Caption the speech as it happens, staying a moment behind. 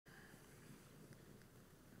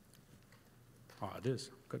Oh, it is.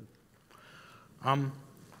 Good.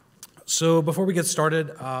 So before we get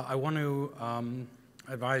started, I want to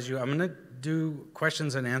advise you, I'm going to do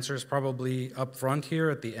questions and answers probably up front here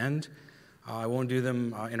at the end. I won't do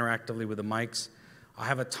them interactively with the mics. I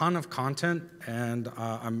have a ton of content, and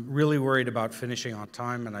I'm really worried about finishing on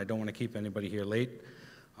time, and I don't want to keep anybody here late.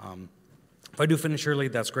 If I do finish early,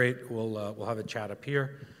 that's great. We'll have a chat up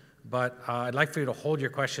here. But I'd like for you to hold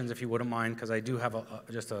your questions if you wouldn't mind, because I do have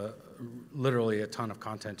literally a ton of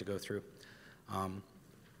content to go through.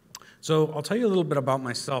 So I'll tell you a little bit about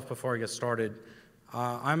myself before I get started.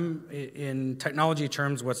 I'm, in technology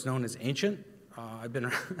terms, what's known as ancient. I've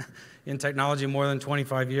been in technology more than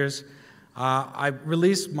 25 years.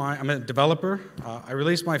 I'm a developer. I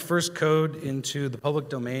released my first code into the public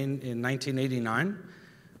domain in 1989.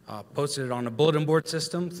 Posted it on a bulletin board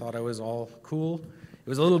system, thought I was all cool. It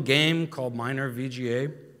was a little game called Miner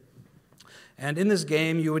VGA. And in this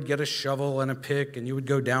game, you would get a shovel and a pick, and you would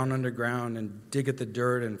go down underground and dig at the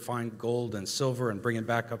dirt and find gold and silver and bring it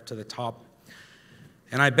back up to the top.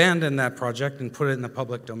 And I abandoned that project and put it in the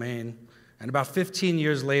public domain. And about 15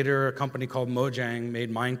 years later, a company called Mojang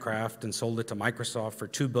made Minecraft and sold it to Microsoft for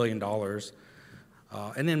 $2 billion.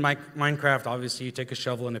 And in Minecraft, obviously, you take a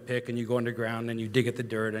shovel and a pick, and you go underground, and you dig at the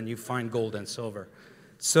dirt, and you find gold and silver.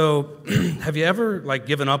 So have you ever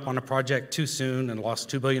given up on a project too soon and lost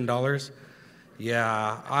 $2 billion?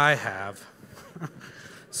 Yeah, I have.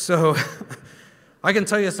 So I can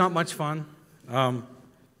tell you it's not much fun.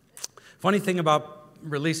 Funny thing about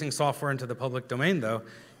releasing software into the public domain, though,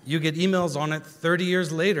 you get emails on it 30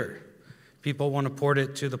 years later. People want to port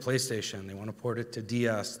it to the PlayStation. They want to port it to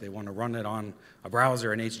DS. They want to run it on a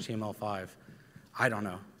browser in HTML5. I don't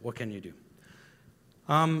know. What can you do?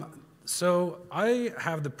 So I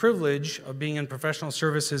have the privilege of being in professional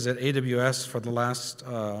services at AWS for the last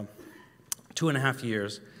 2.5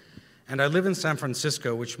 years. And I live in San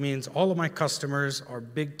Francisco, which means all of my customers are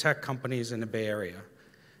big tech companies in the Bay Area.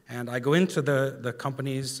 And I go into the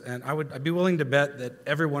companies, and I'd be willing to bet that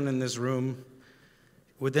everyone in this room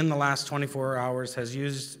within the last 24 hours has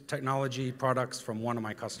used technology products from one of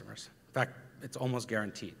my customers. In fact, it's almost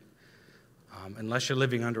guaranteed. Unless you're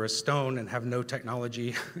living under a stone and have no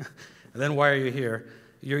technology, then why are you here?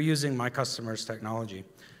 You're using my customer's technology.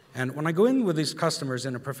 And when I go in with these customers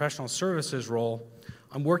in a professional services role,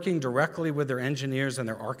 I'm working directly with their engineers and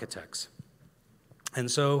their architects.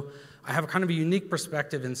 And so I have kind of a unique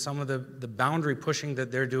perspective in some of the boundary pushing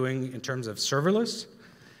that they're doing in terms of serverless,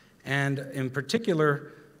 and in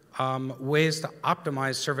particular, ways to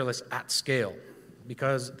optimize serverless at scale.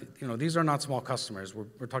 Because these are not small customers.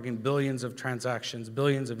 We're talking billions of transactions,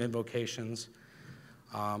 billions of invocations,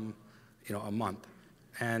 a month.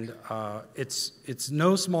 And it's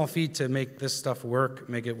no small feat to make this stuff work,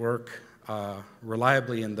 make it work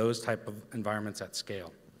reliably in those type of environments at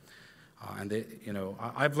scale.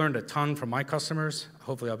 I've learned a ton from my customers.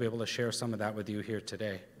 Hopefully, I'll be able to share some of that with you here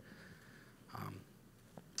today.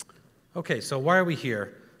 Okay, so why are we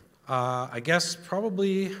here? I guess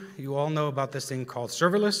probably you all know about this thing called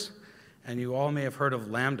serverless, and you all may have heard of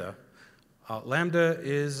Lambda. Lambda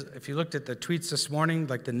is, if you looked at the tweets this morning,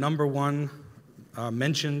 like the #1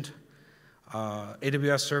 mentioned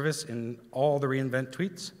AWS service in all the reInvent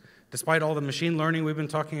tweets. Despite all the machine learning we've been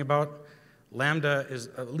talking about, Lambda is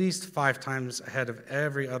at least 5 times ahead of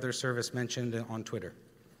every other service mentioned on Twitter.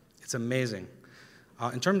 It's amazing.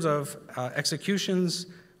 In terms of executions,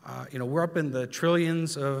 we're up in the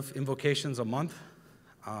trillions of invocations a month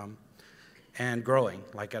and growing,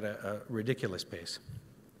 at a ridiculous pace.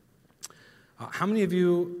 How many of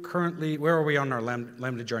you currently, where are we on our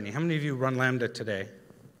Lambda journey? How many of you run Lambda today?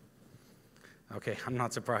 Okay, I'm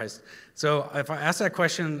not surprised. So if I asked that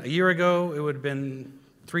question a year ago, it would have been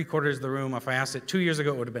 3/4 of the room. If I asked it 2 years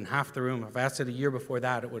ago, it would have been half the room. If I asked it a year before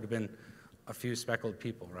that, it would have been a few speckled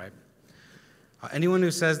people, right? Anyone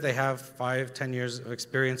who says they have 5, 10 years of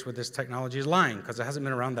experience with this technology is lying, because it hasn't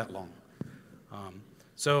been around that long.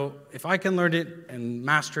 So if I can learn it and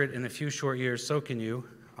master it in a few short years, so can you.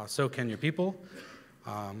 So can your people.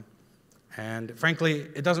 And frankly,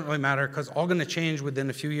 it doesn't really matter, because all going to change within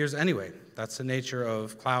a few years anyway. That's the nature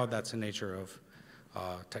of cloud. That's the nature of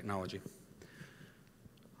technology.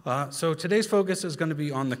 So today's focus is going to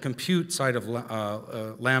be on the compute side of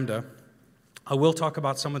Lambda. I will talk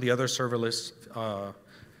about some of the other serverless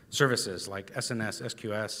services like SNS,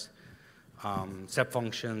 SQS, step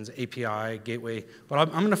functions, API, gateway. But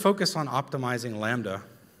I'm going to focus on optimizing Lambda.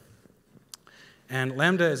 And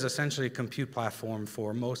Lambda is essentially a compute platform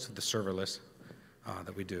for most of the serverless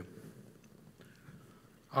that we do.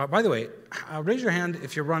 By the way, raise your hand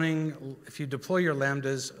if you deploy your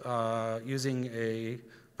Lambdas using a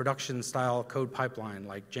production-style code pipeline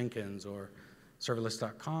like Jenkins or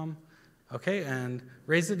serverless.com. Okay, and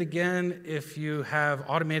raise it again if you have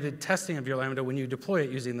automated testing of your Lambda when you deploy it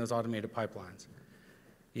using those automated pipelines.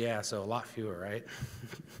 Yeah, so a lot fewer, right?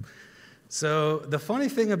 So the funny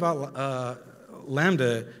thing about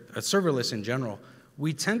Lambda, serverless in general,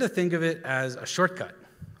 we tend to think of it as a shortcut.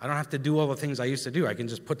 I don't have to do all the things I used to do. I can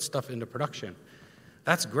just put stuff into production.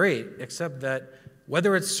 That's great, except that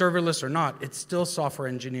whether it's serverless or not, it's still software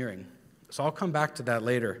engineering. So I'll come back to that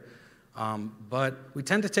later. But we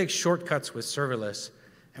tend to take shortcuts with serverless,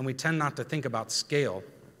 and we tend not to think about scale,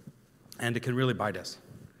 and it can really bite us.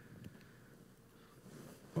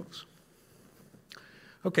 Oops.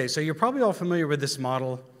 Okay, so you're probably all familiar with this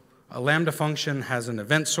model. A Lambda function has an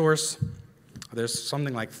event source. There's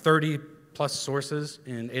something like 30 plus sources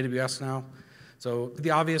in AWS now. So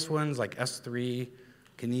the obvious ones like S3,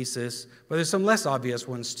 Kinesis, but there's some less obvious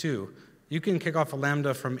ones too. You can kick off a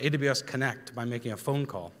Lambda from AWS Connect by making a phone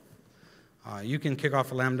call. You can kick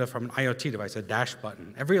off a Lambda from an IoT device, a dash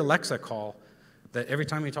button. Every Alexa call, that every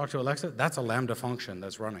time you talk to Alexa, that's a Lambda function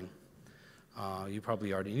that's running. You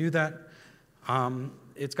probably already knew that.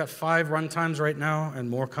 It's got 5 runtimes right now and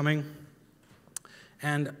more coming.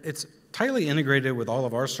 And it's tightly integrated with all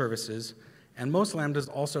of our services. And most Lambdas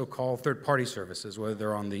also call third-party services, whether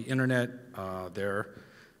they're on the internet, they're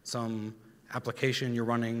some application you're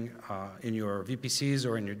running in your VPCs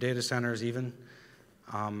or in your data centers even.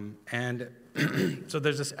 And so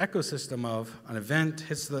there's this ecosystem of an event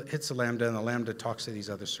hits the Lambda, and the Lambda talks to these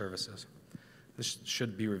other services. This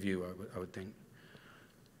should be review, I would think.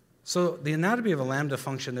 So the anatomy of a Lambda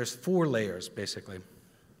function, there's 4 layers, basically.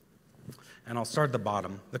 And I'll start at the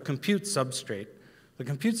bottom. The compute substrate. The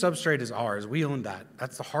compute substrate is ours. We own that.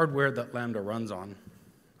 That's the hardware that Lambda runs on.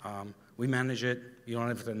 We manage it. You don't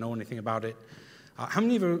have to know anything about it. How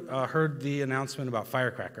many of you heard the announcement about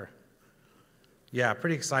Firecracker? Yeah,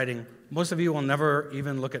 pretty exciting. Most of you will never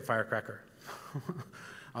even look at Firecracker.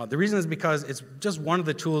 The reason is because it's just one of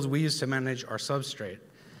the tools we use to manage our substrate.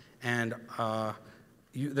 And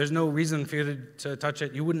there's no reason for you to touch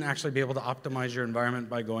it. You wouldn't actually be able to optimize your environment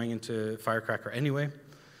by going into Firecracker anyway.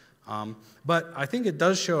 But I think it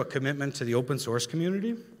does show a commitment to the open source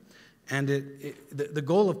community. And the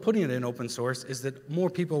goal of putting it in open source is that more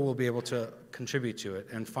people will be able to contribute to it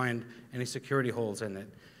and find any security holes in it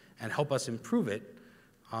and help us improve it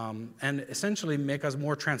and essentially make us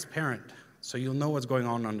more transparent so you'll know what's going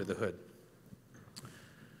on under the hood.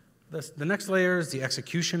 The next layer is the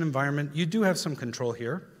execution environment. You do have some control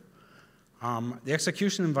here. The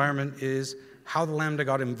execution environment is how the Lambda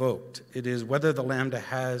got invoked. It is whether the Lambda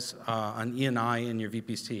has an ENI in your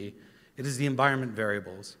VPC. It is the environment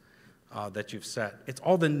variables that you've set. It's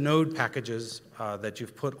all the node packages that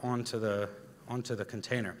you've put onto the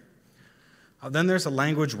container. Then there's a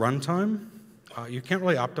language runtime. You can't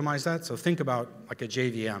really optimize that, so think about like a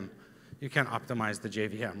JVM. You can't optimize the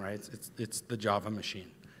JVM, right? It's the Java machine.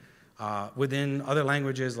 Within other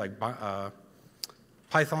languages like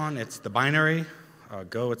Python, it's the binary.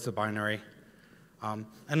 Go, it's the binary.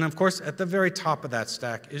 And of course, at the very top of that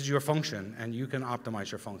stack is your function, and you can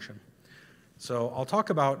optimize your function. So I'll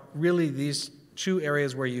talk about really these 2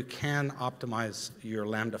 areas where you can optimize your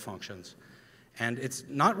Lambda functions. And it's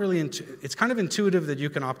not really, it's kind of intuitive that you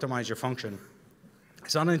can optimize your function.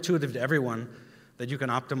 It's not intuitive to everyone that you can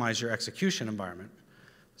optimize your execution environment.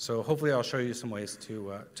 So hopefully I'll show you some ways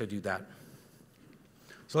to do that.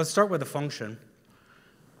 So let's start with the function.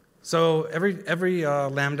 So every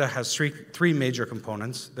Lambda has three major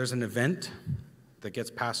components. There's an event that gets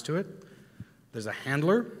passed to it. There's a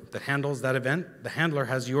handler that handles that event. The handler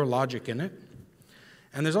has your logic in it.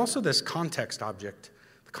 And there's also this context object.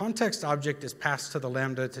 The context object is passed to the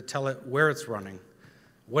Lambda to tell it where it's running,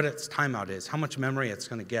 what its timeout is, how much memory it's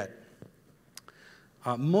going to get.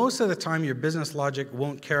 Most of the time, your business logic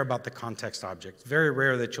won't care about the context object. It's very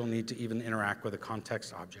rare that you'll need to even interact with a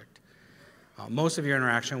context object. Most of your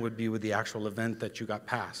interaction would be with the actual event that you got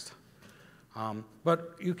passed.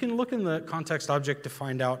 But you can look in the context object to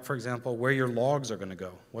find out, for example, where your logs are going to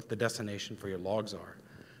go, what the destination for your logs are,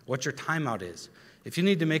 what your timeout is. If you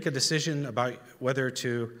need to make a decision about whether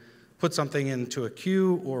to put something into a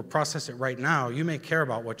queue or process it right now, you may care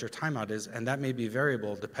about what your timeout is, and that may be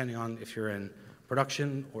variable depending on if you're in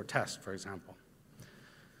production or test, for example.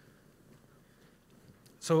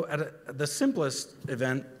 So at the simplest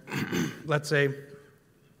event, let's say,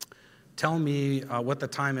 tell me what the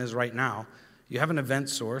time is right now. You have an event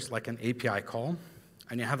source, like an API call,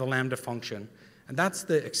 and you have a Lambda function, and that's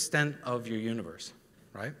the extent of your universe,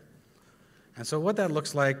 right? And so what that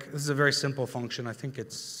looks like, this is a very simple function. I think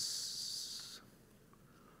it's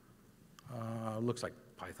Looks like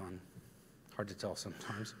Python. Hard to tell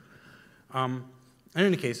sometimes. In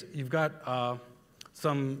any case, you've got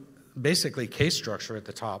some basically case structure at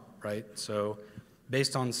the top, right? So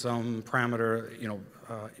based on some parameter,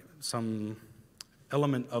 some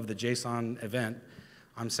element of the JSON event,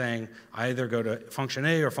 I'm saying I either go to function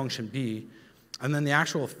A or function B, and then the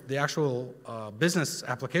actual business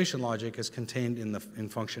application logic is contained in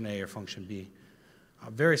function A or function B. A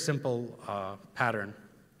very simple pattern,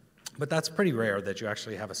 but that's pretty rare that you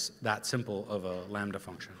actually have that simple of a Lambda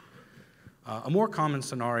function. A more common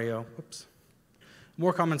scenario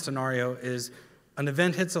is an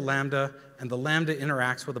event hits a Lambda, and the Lambda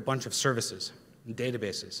interacts with a bunch of services and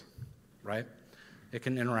databases, right? It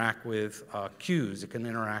can interact with queues, it can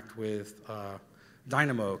interact with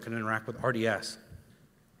Dynamo, it can interact with RDS.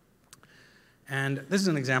 And this is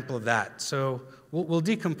an example of that. So we'll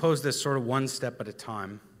decompose this sort of one step at a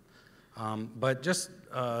time. But just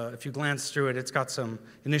if you glance through it, it's got some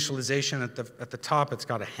initialization at the top. It's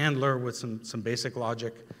got a handler with some basic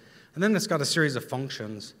logic. And then it's got a series of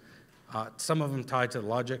functions, some of them tied to the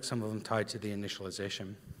logic, some of them tied to the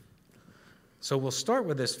initialization. So we'll start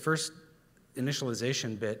with this first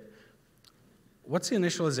initialization bit. What's the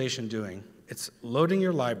initialization doing? It's loading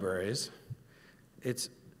your libraries. It's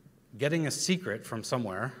getting a secret from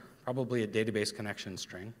somewhere, probably a database connection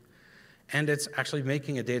string, and it's actually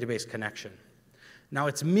making a database connection. Now,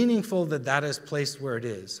 it's meaningful that that is placed where it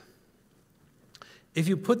is. If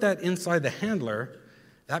you put that inside the handler,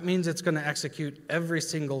 that means it's going to execute every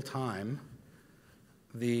single time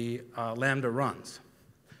the Lambda runs.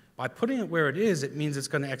 By putting it where it is, it means it's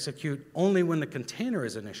going to execute only when the container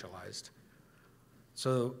is initialized.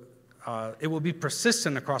 So it will be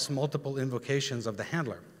persistent across multiple invocations of the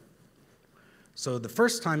handler. So the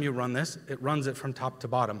first time you run this, it runs it from top to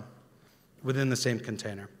bottom within the same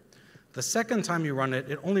container. The second time you run it,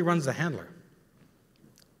 it only runs the handler.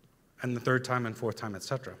 And the third time and fourth time, et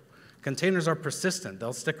cetera. Containers are persistent.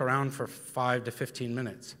 They'll stick around for 5 to 15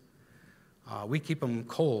 minutes. We keep them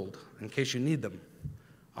cold in case you need them.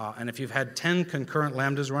 And if you've had 10 concurrent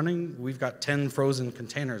Lambdas running, we've got 10 frozen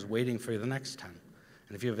containers waiting for the next 10.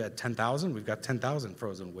 And if you've had 10,000, we've got 10,000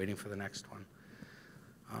 frozen waiting for the next one.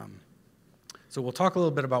 So we'll talk a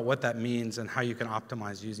little bit about what that means and how you can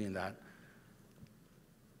optimize using that.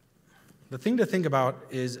 The thing to think about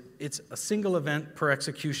is it's a single event per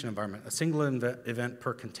execution environment, a single event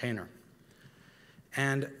per container.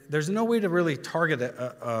 And there's no way to really target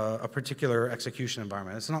a particular execution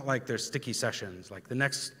environment. It's not like there's sticky sessions. Like the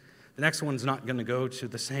next one's not going to go to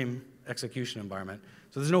the same execution environment.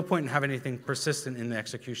 So there's no point in having anything persistent in the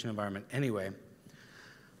execution environment anyway.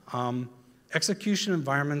 Execution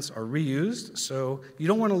environments are reused, so you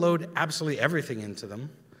don't want to load absolutely everything into them,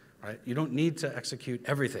 right? You don't need to execute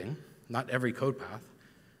everything, not every code path.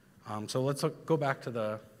 So let's go back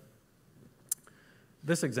to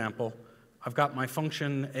this example. I've got my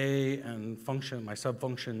function A and my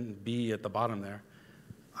subfunction B at the bottom there.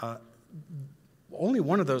 Only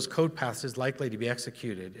one of those code paths is likely to be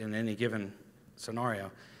executed in any given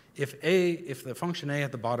scenario. If the function A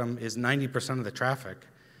at the bottom is 90% of the traffic,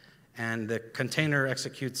 and the container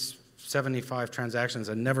executes 75 transactions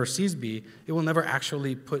and never sees B, it will never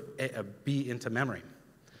actually put a B into memory,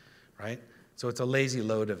 right? So it's a lazy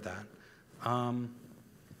load of that. Let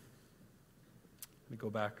me go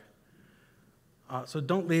back. So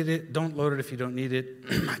don't load it if you don't need it.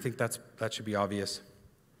 I think that should be obvious.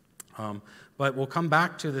 But we'll come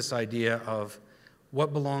back to this idea of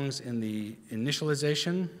what belongs in the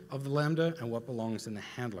initialization of the Lambda and what belongs in the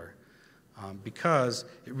handler. Because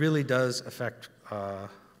it really does affect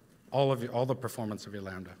all the performance of your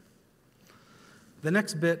Lambda. The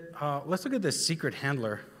next bit, let's look at this secret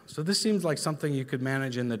handler. So this seems like something you could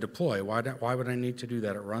manage in the deploy. Why would I need to do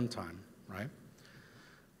that at runtime, right?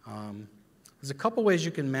 There's a couple ways you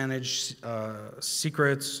can manage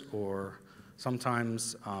secrets or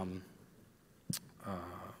sometimes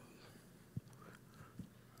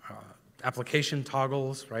application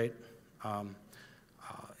toggles, right?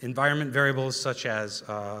 Environment variables such as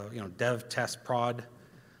dev, test, prod.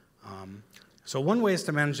 So one way is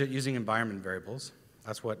to manage it using environment variables.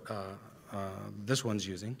 That's what this one's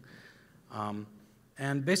using.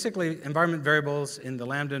 And basically, environment variables in the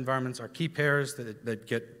Lambda environments are key pairs that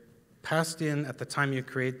get passed in at the time you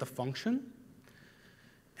create the function.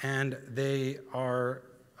 And they are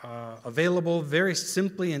available very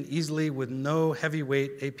simply and easily with no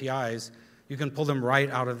heavyweight APIs. You can pull them right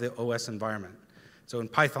out of the OS environment. So in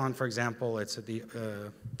Python, for example, it's at the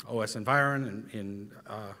OS environment. In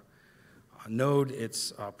Node,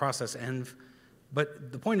 it's process env.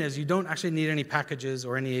 But the point is, you don't actually need any packages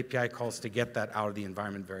or any API calls to get that out of the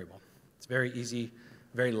environment variable. It's very easy,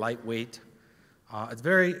 very lightweight.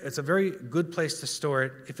 It's a very good place to store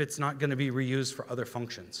it if it's not going to be reused for other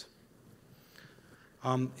functions.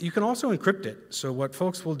 You can also encrypt it. So what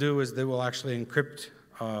folks will do is they will actually encrypt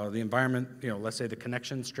the environment, let's say the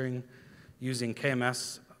connection string using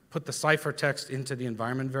KMS, put the ciphertext into the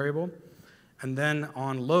environment variable, and then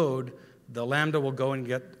on load, the Lambda will go and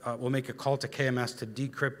will make a call to KMS to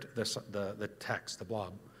decrypt the text, the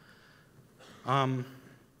blob.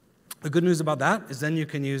 The good news about that is then you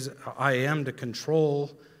can use IAM to control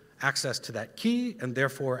access to that key and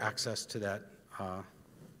therefore access to that,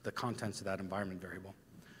 the contents of that environment variable.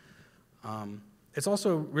 It's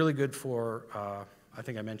also really good for, I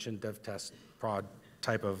think I mentioned dev test prod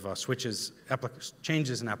type of switches,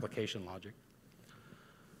 changes in application logic.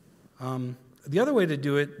 The other way to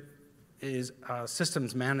do it is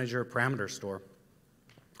systems manager parameter store.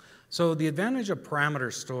 So the advantage of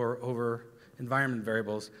parameter store over environment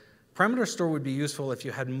variables, parameter store would be useful if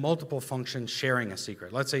you had multiple functions sharing a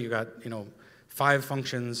secret. Let's say you got 5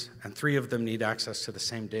 functions and 3 of them need access to the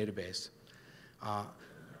same database.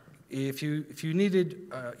 If you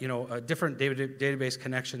needed a different database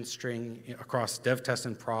connection string across dev, test,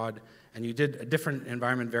 and prod, and you did a different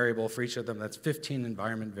environment variable for each of them, that's 15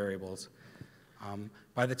 environment variables.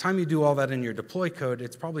 By the time you do all that in your deploy code,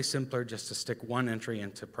 it's probably simpler just to stick one entry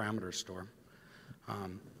into parameter store.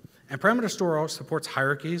 And parameter store also supports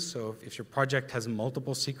hierarchies, so if your project has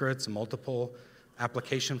multiple secrets, multiple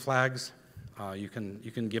application flags, you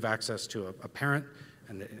can give access to a parent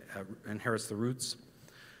and inherits the roots.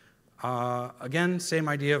 Again, same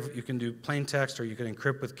idea of you can do plain text or you can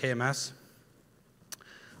encrypt with KMS.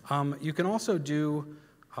 You can also do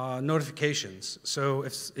notifications. So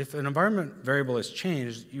if an environment variable is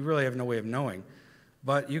changed, you really have no way of knowing.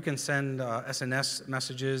 But you can send SNS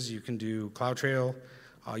messages, you can do CloudTrail,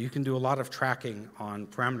 you can do a lot of tracking on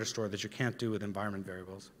parameter store that you can't do with environment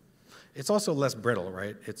variables. It's also less brittle,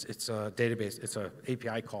 right? It's a database, it's an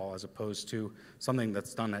API call as opposed to something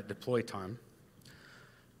that's done at deploy time.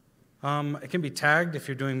 It can be tagged if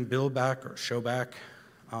you're doing build back or show back.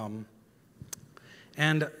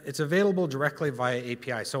 And it's available directly via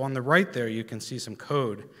API. So on the right there, you can see some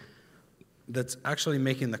code that's actually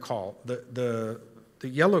making the call. The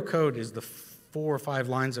yellow code is the 4 or 5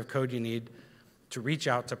 lines of code you need to reach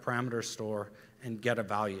out to parameter store and get a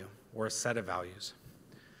value or a set of values.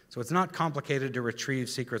 So it's not complicated to retrieve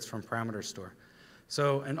secrets from parameter store.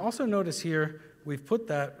 So, and also notice here, we've put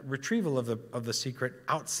that retrieval of the secret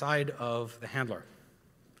outside of the handler.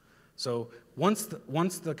 So once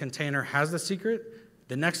the container has the secret,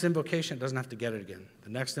 the next invocation, it doesn't have to get it again. The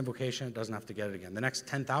next invocation, it doesn't have to get it again. The next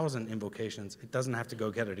 10,000 invocations, it doesn't have to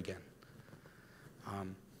go get it again.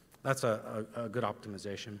 That's a good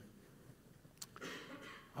optimization.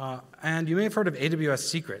 And you may have heard of AWS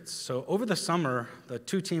secrets. So over the summer, the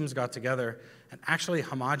 2 teams got together and actually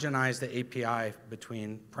homogenized the API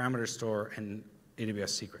between parameter store and AWS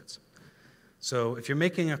secrets. So if you're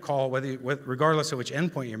making a call, regardless of which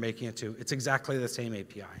endpoint you're making it to, it's exactly the same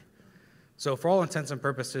API. So for all intents and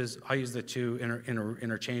purposes, I use the 2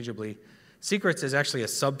 interchangeably. Secrets is actually a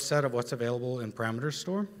subset of what's available in parameter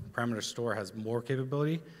store. Parameter store has more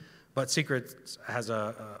capability, but secrets has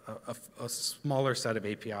a smaller set of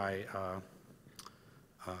API,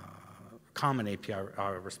 common API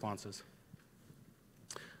responses.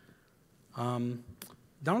 Down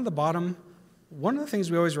at the bottom, one of the things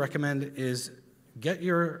we always recommend is get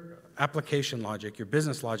your application logic, your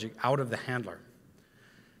business logic, out of the handler.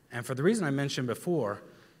 And for the reason I mentioned before,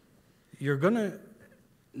 you're going to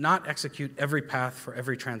not execute every path for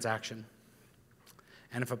every transaction.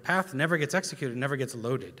 And if a path never gets executed, it never gets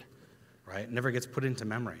loaded, right? It never gets put into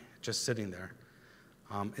memory, just sitting there.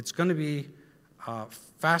 It's going to be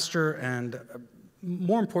faster and,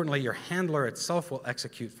 more importantly, your handler itself will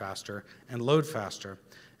execute faster and load faster,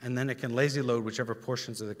 and then it can lazy load whichever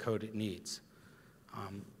portions of the code it needs.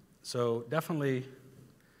 So definitely,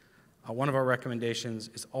 one of our recommendations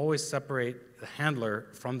is always separate the handler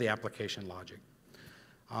from the application logic.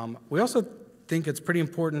 We also think it's pretty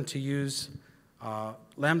important to use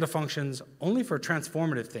Lambda functions only for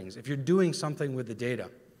transformative things. If you're doing something with the data,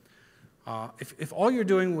 if all you're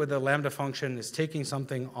doing with a Lambda function is taking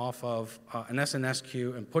something off of an SNS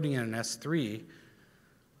queue and putting in an S3,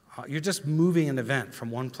 you're just moving an event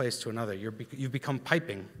from one place to another. You've become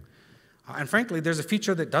piping. And frankly, there's a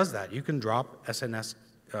feature that does that. You can drop SNS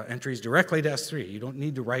entries directly to S3. You don't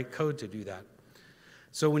need to write code to do that.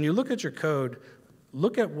 So when you look at your code,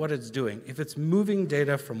 look at what it's doing. If it's moving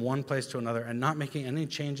data from one place to another and not making any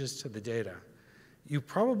changes to the data, you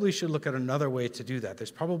probably should look at another way to do that.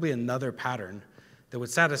 There's probably another pattern that would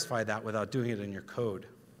satisfy that without doing it in your code.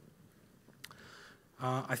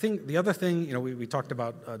 I think the other thing, we talked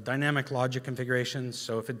about dynamic logic configurations.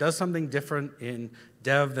 So if it does something different in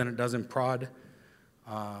dev than it does in prod,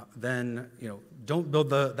 then don't build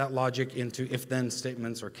that logic into if-then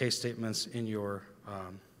statements or case statements in your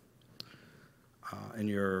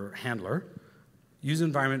handler. Use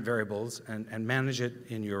environment variables and manage it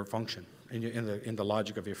in your function, in the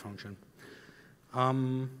logic of your function.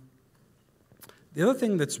 The other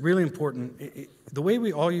thing that's really important, the way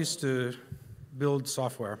we all used to build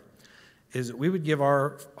software is we would give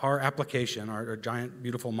our application, our giant,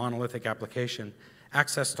 beautiful, monolithic application,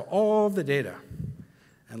 access to all the data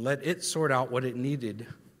and let it sort out what it needed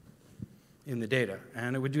in the data.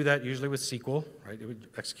 And it would do that usually with SQL, right? It would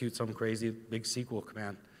execute some crazy big SQL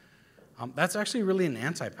command. That's actually really an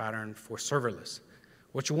anti-pattern for serverless.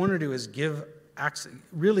 What you want to do is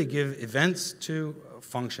really give events to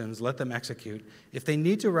functions, let them execute. If they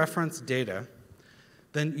need to reference data,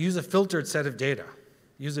 then use a filtered set of data.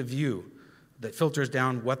 Use a view that filters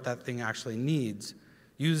down what that thing actually needs.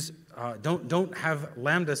 Don't have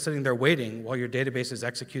Lambda sitting there waiting while your database is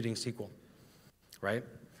executing SQL, right?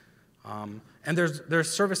 And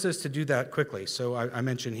there's services to do that quickly. So I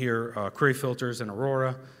mentioned here query filters in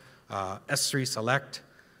Aurora, S3 Select,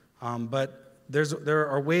 but there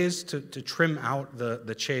are ways to trim out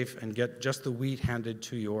the chafe and get just the wheat handed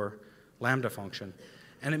to your Lambda function.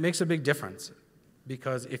 And it makes a big difference,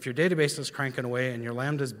 because if your database is cranking away and your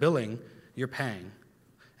Lambda's billing, you're paying,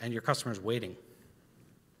 and your customer's waiting.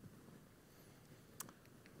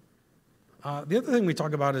 The other thing we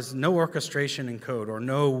talk about is no orchestration in code or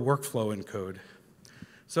no workflow in code.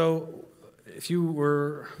 So if you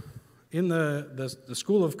were in the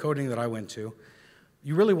school of coding that I went to,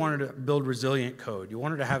 you really wanted to build resilient code. You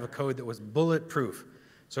wanted to have a code that was bulletproof,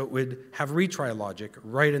 so it would have retry logic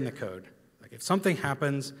right in the code. Like if something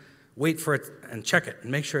happens, wait for it and check it and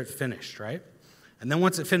make sure it's finished, right? And then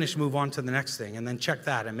once it's finished, move on to the next thing and then check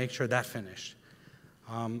that and make sure that's finished.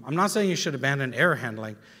 I'm not saying you should abandon error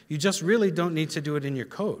handling. You just really don't need to do it in your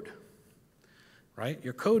code, right?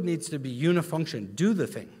 Your code needs to be unifunction, do the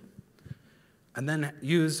thing, and then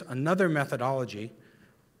use another methodology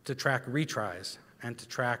to track retries and to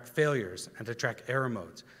track failures and to track error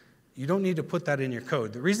modes. You don't need to put that in your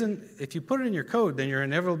code. The reason, if you put it in your code, then you're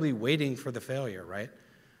inevitably waiting for the failure, right?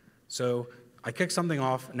 So I kick something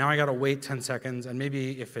off, now I gotta wait 10 seconds, and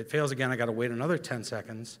maybe if it fails again, I gotta wait another 10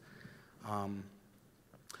 seconds.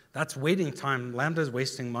 That's waiting time. Lambda's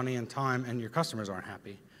wasting money and time, and your customers aren't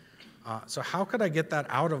happy. So how could I get that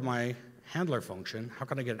out of my handler function? How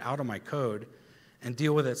can I get it out of my code and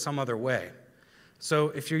deal with it some other way? So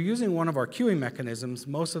if you're using one of our queuing mechanisms,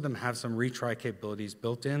 most of them have some retry capabilities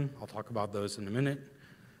built in. I'll talk about those in a minute.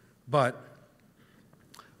 But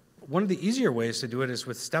one of the easier ways to do it is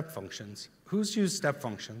with step functions. Who's used step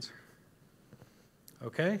functions?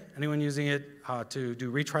 Okay, anyone using it to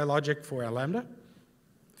do retry logic for a Lambda?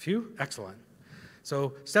 Few? Excellent.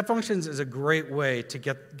 So step functions is a great way to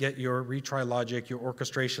get your retry logic, your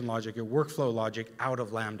orchestration logic, your workflow logic out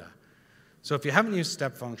of Lambda. So if you haven't used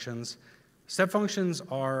step functions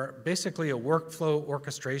are basically a workflow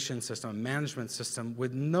orchestration system, a management system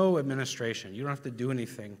with no administration. You don't have to do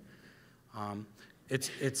anything.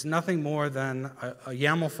 It's nothing more than a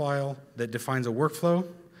YAML file that defines a workflow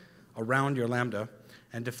around your Lambda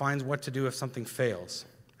and defines what to do if something fails.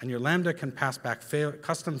 And your Lambda can pass back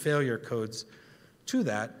custom failure codes to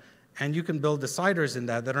that, and you can build deciders in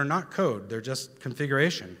that are not code, they're just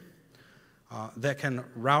configuration that can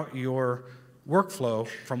route your workflow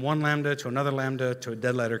from one Lambda to another Lambda to a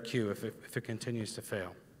dead letter queue if it continues to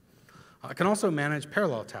fail. It can also manage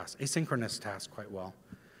parallel tasks, asynchronous tasks quite well.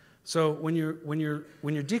 So when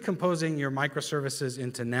you're decomposing your microservices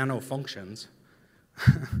into nano functions,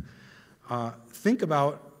 think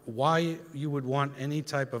about why you would want any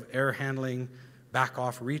type of error handling, back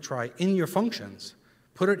off, retry in your functions.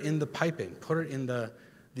 Put it in the piping, put it in the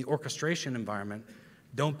orchestration environment.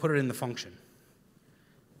 Don't put it in the function.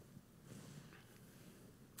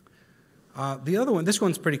 The other one, this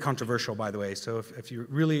one's pretty controversial, by the way, so if you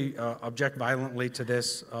really object violently to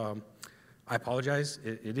this, I apologize.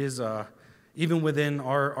 It is, even within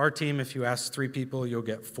our team, if you ask 3 people, you'll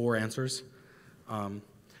get 4 answers.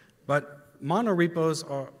 But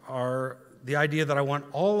monorepos are the idea that I want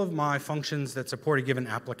all of my functions that support a given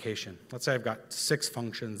application. Let's say I've got 6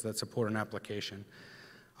 functions that support an application.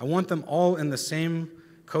 I want them all in the same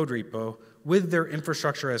code repo with their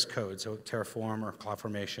infrastructure as code, so Terraform or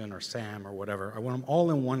CloudFormation or SAM or whatever. I want them all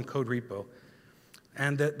in one code repo.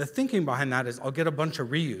 And the thinking behind that is I'll get a bunch of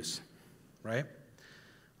reuse, right?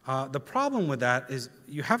 The problem with that is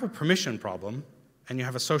you have a permission problem and you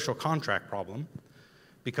have a social contract problem,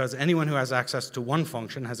 because anyone who has access to one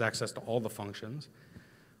function has access to all the functions.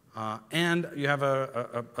 And you have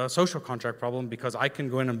a social contract problem because I can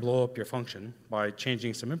go in and blow up your function by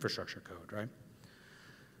changing some infrastructure code, right?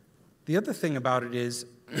 The other thing about it is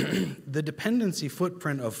the dependency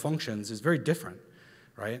footprint of functions is very different,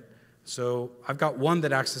 right? So I've got one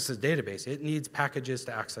that accesses database. It needs packages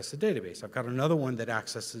to access the database. I've got another one that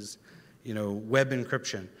accesses, web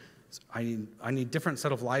encryption. I need different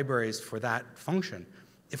set of libraries for that function.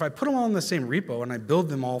 If I put them all in the same repo and I build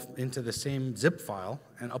them all into the same zip file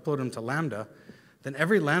and upload them to Lambda, then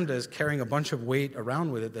every Lambda is carrying a bunch of weight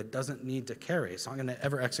around with it that doesn't need to carry. It's not going to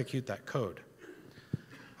ever execute that code.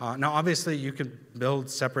 Now, obviously, you can build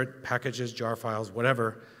separate packages, jar files,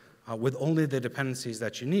 whatever, with only the dependencies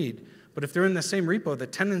that you need. But if they're in the same repo, the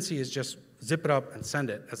tendency is just zip it up and send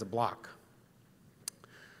it as a block.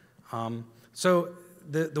 So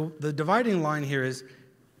the dividing line here is,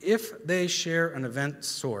 if they share an event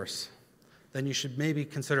source, then you should maybe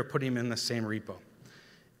consider putting them in the same repo.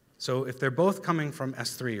 So if they're both coming from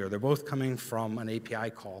S3 or they're both coming from an API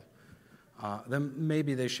call, then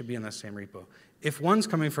maybe they should be in the same repo. If one's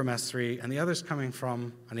coming from S3 and the other's coming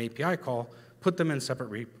from an API call, put them in separate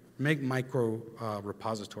repos. Make micro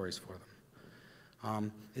repositories for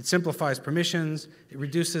them. It simplifies permissions, it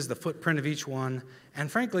reduces the footprint of each one, and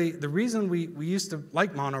frankly, the reason we used to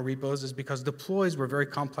like mono repos is because deploys were very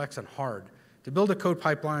complex and hard. To build a code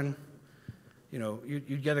pipeline,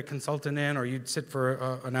 you'd get a consultant in, or you'd sit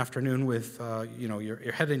for an afternoon with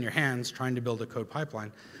your head in your hands trying to build a code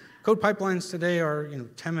pipeline. Code pipelines today are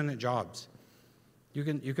 10-minute jobs. You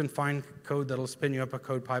can find code that'll spin you up a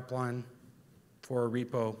code pipeline for a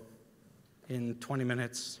repo in 20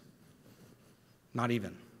 minutes, not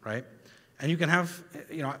even, right? And you can have,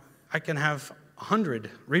 I can have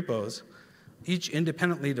 100 repos, each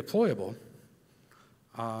independently deployable,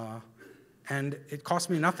 and it costs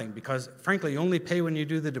me nothing because, frankly, you only pay when you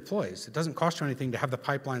do the deploys. It doesn't cost you anything to have the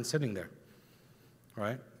pipeline sitting there,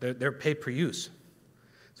 right? They're pay per use.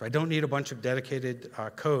 So I don't need a bunch of dedicated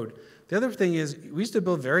code. The other thing is, we used to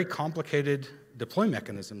build very complicated deploy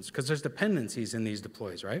mechanisms because there's dependencies in these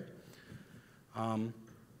deploys, right?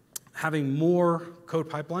 Having more code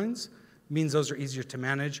pipelines means those are easier to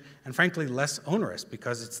manage and, frankly, less onerous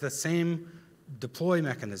because it's the same deploy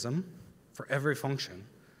mechanism for every function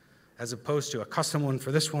as opposed to a custom one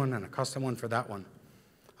for this one and a custom one for that one.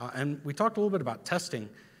 And we talked a little bit about testing.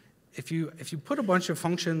 If you put a bunch of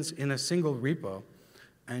functions in a single repo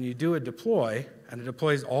and you do a deploy and it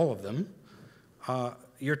deploys all of them,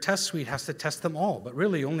 your test suite has to test them all, but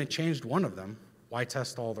really you only changed one of them. Why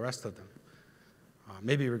test all the rest of them?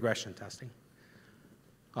 Maybe regression testing.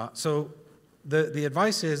 So the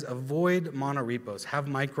advice is avoid mono repos. Have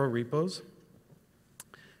micro repos.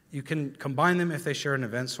 You can combine them if they share an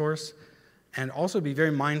event source, and also be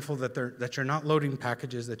very mindful that you're not loading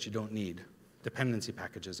packages that you don't need. Dependency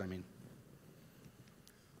packages, I mean.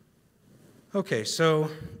 Okay, so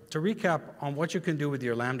to recap on what you can do with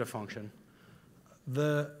your Lambda function,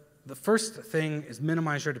 the first thing is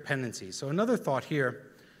minimize your dependencies. So another thought here,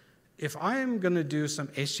 if I am going to do some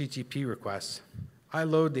HTTP requests, I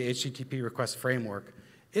load the HTTP request framework.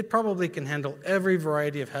 It probably can handle every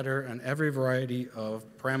variety of header and every variety of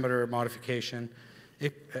parameter modification.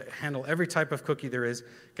 It handle every type of cookie there is.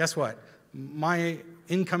 Guess what? My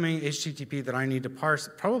incoming HTTP that I need to parse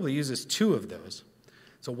probably uses 2 of those.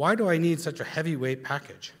 So why do I need such a heavyweight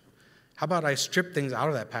package? How about I strip things out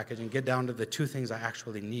of that package and get down to the 2 things I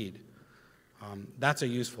actually need? That's a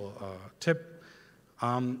useful tip.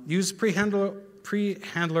 Use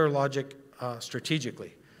pre-handler logic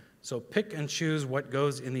strategically. So pick and choose what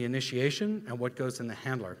goes in the initiation and what goes in the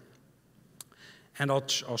handler. And I'll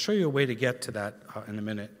show you a way to get to that in a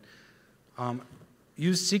minute.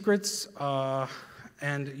 Use secrets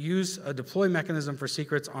and use a deploy mechanism for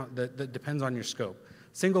secrets that depends on your scope.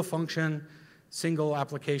 Single function, single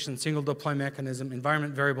application, single deploy mechanism,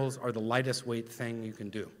 environment variables are the lightest weight thing you can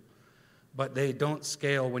do. But they don't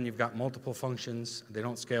scale when you've got multiple functions. They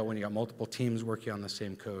don't scale when you've got multiple teams working on the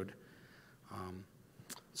same code.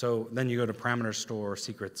 So then you go to parameter store,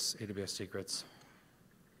 secrets, AWS secrets.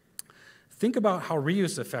 Think about how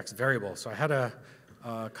reuse affects variables. So I had a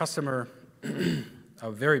customer,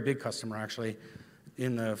 a very big customer actually,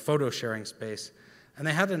 in the photo sharing space. And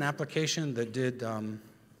they had an application that did the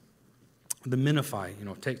minify,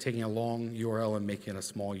 taking a long URL and making it a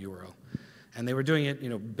small URL. And they were doing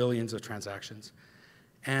it, billions of transactions.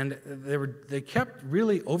 And they kept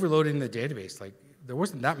really overloading the database. Like, there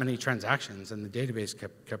wasn't that many transactions, and the database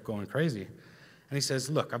kept going crazy. And he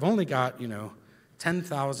says, look, I've only got,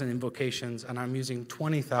 10,000 invocations, and I'm using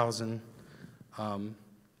 20,000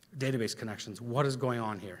 database connections. What is going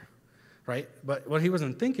on here, right? But what he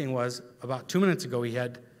wasn't thinking was, about 2 minutes ago, he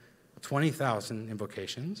had 20,000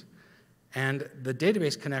 invocations, and the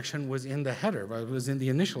database connection was in the header, right? It was in the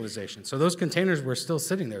initialization. So those containers were still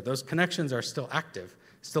sitting there. Those connections are still active,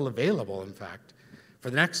 still available, in fact, for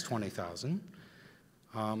the next 20,000.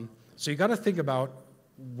 So you got to think about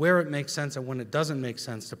where it makes sense and when it doesn't make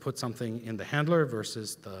sense to put something in the handler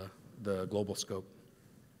versus the global scope.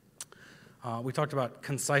 We talked about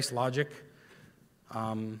concise logic.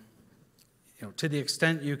 To the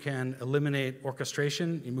extent you can eliminate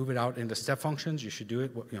orchestration, you move it out into step functions. You should do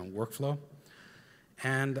it, workflow.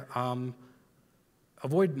 And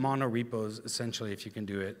avoid mono repos, essentially, if you can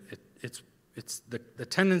do it. It's the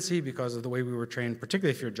tendency, because of the way we were trained,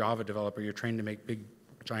 particularly if you're a Java developer, you're trained to make big,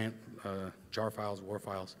 giant jar files, war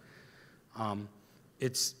files.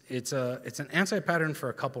 It's an anti-pattern for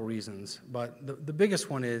a couple reasons, but the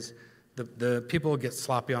biggest one is the people get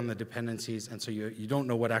sloppy on the dependencies, and so you don't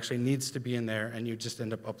know what actually needs to be in there, and you just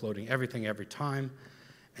end up uploading everything every time,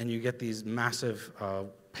 and you get these massive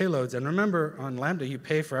payloads. And remember, on Lambda, you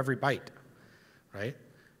pay for every byte, right?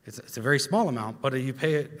 It's a very small amount, but if you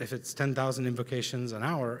pay it, if it's 10,000 invocations an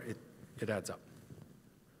hour, it adds up.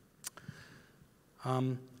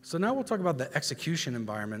 So now we'll talk about the execution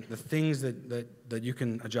environment, the things that you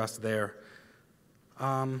can adjust there.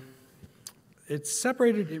 It's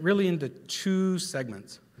separated really into two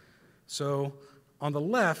segments. So on the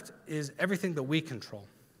left is everything that we control.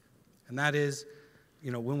 And that is,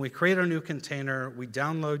 when we create our new container, we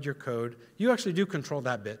download your code. You actually do control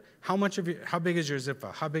that bit. How big is your zip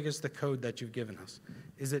file? How big is the code that you've given us?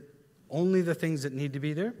 Is it only the things that need to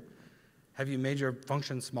be there? Have you made your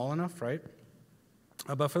function small enough, right?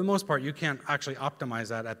 But for the most part, you can't actually optimize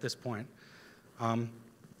that at this point. And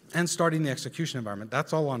starting the execution environment,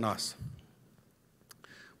 that's all on us.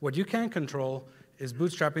 What you can control is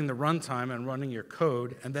bootstrapping the runtime and running your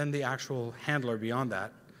code, and then the actual handler beyond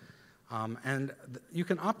that. You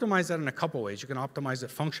can optimize that in a couple ways. You can optimize it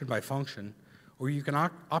function by function, or you can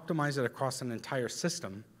optimize it across an entire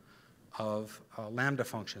system of Lambda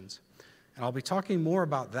functions. And I'll be talking more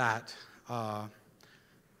about that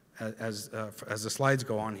as the slides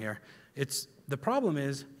go on here. The problem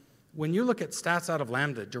is, when you look at stats out of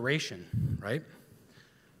Lambda, duration, right?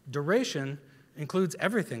 Duration includes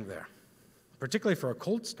everything there, particularly for a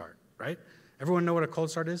cold start, right? Everyone know what a cold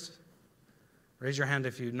start is? Raise your hand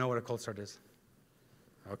if you know what a cold start is.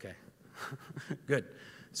 Okay, good.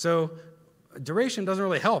 So duration doesn't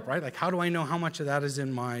really help, right? Like, how do I know how much of that is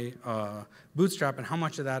in my Bootstrap and how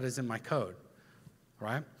much of that is in my code,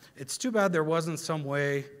 right? It's too bad there wasn't some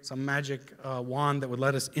way, some magic wand that would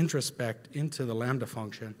let us introspect into the Lambda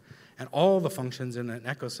function and all the functions in an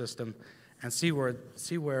ecosystem and see where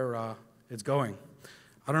it's going.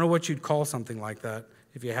 I don't know what you'd call something like that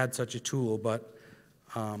if you had such a tool, but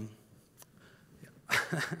I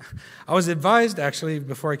was advised, actually,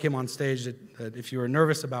 before I came on stage, that if you were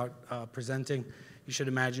nervous about presenting, you should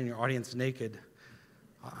imagine your audience naked.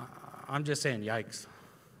 I'm just saying, yikes.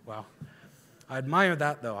 Wow. I admire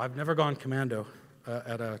that, though. I've never gone commando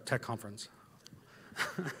at a tech conference.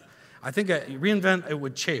 I think at reInvent, it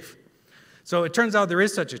would chafe. So it turns out there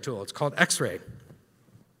is such a tool. It's called X-Ray.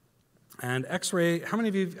 And X-Ray, how many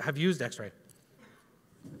of you have used X-Ray?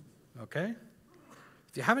 Okay.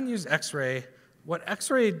 If you haven't used X-Ray, what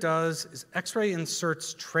X-Ray does is X-Ray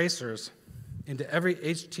inserts tracers into every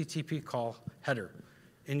HTTP call header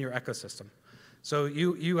in your ecosystem. So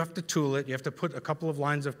you have to tool it. You have to put a couple of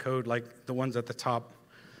lines of code, like the ones at the top,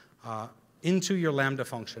 into your Lambda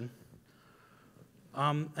function.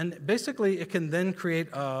 And basically, it can then create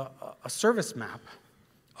a service map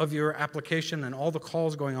of your application and all the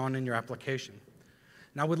calls going on in your application.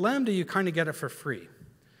 Now, with Lambda, you kind of get it for free,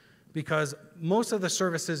 because most of the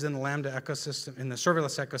services in the Lambda ecosystem, in the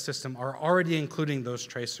serverless ecosystem, are already including those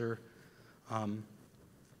tracer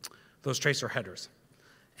headers.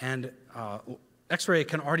 And X-Ray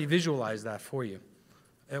can already visualize that for you.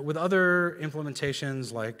 With other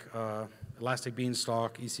implementations like Elastic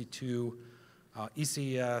Beanstalk, EC2,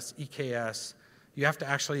 ECS, EKS, you have to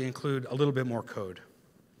actually include a little bit more code.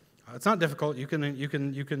 It's not difficult. You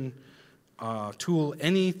can tool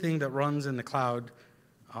anything that runs in the cloud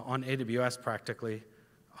on AWS practically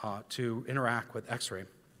to interact with X-Ray.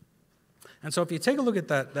 And so if you take a look at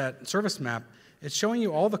that service map, it's showing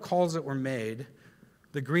you all the calls that were made.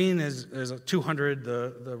 The green is a 200,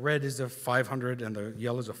 the red is a 500, and the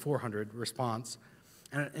yellow is a 400 response.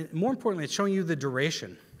 And more importantly, it's showing you the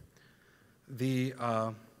duration, the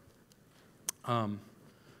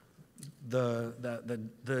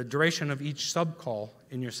duration of each subcall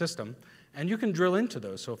in your system. And you can drill into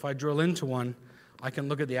those. So if I drill into one, I can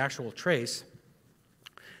look at the actual trace,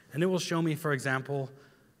 and it will show me, for example,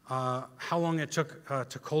 how long it took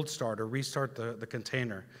to cold start or restart the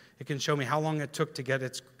container. It can show me how long it took to get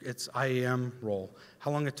its IAM role,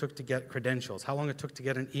 how long it took to get credentials, how long it took to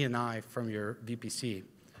get an ENI from your VPC.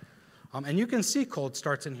 And you can see cold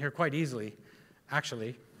starts in here quite easily,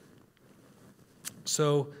 actually.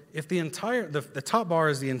 So if the top bar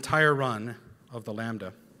is the entire run of the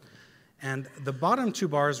Lambda, and the bottom two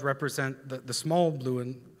bars represent, the small blue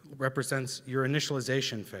one represents your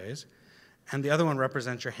initialization phase, and the other one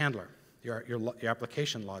represents your handler, your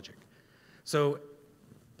application logic. So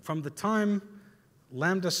from the time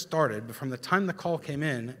Lambda started, from the time the call came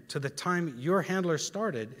in to the time your handler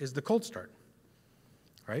started is the cold start,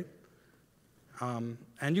 right?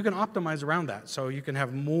 And you can optimize around that. So you can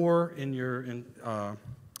have more in your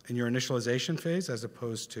initialization phase as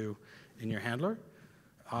opposed to in your handler.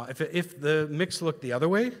 If the mix looked the other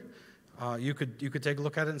way, you could take a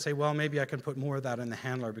look at it and say, well, maybe I can put more of that in the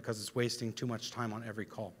handler because it's wasting too much time on every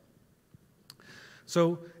call.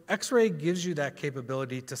 So X-Ray gives you that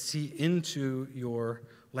capability to see into your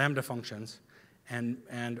Lambda functions and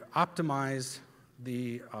optimize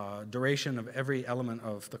the duration of every element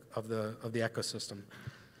of the ecosystem.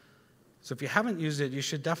 So if you haven't used it, you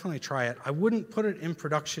should definitely try it. I wouldn't put it in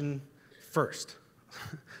production first.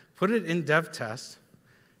 Put it in dev test.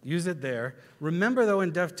 Use it there. Remember, though,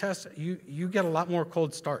 in dev test, you get a lot more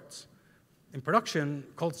cold starts. In production,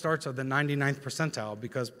 cold starts are the 99th percentile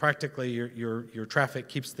because practically your traffic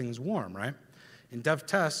keeps things warm, right? In dev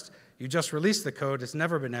test, you just release the code. It's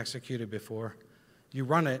never been executed before. You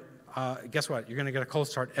run it. Guess what? You're going to get a cold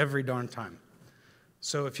start every darn time.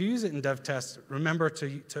 So if you use it in dev test, remember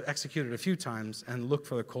to execute it a few times and look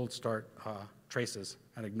for the cold start traces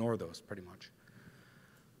and ignore those pretty much.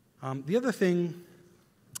 The other thing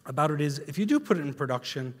about it is if you do put it in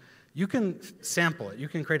production, you can sample it. You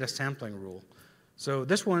can create a sampling rule. So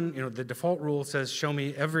this one, the default rule says, show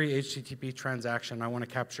me every HTTP transaction. I want to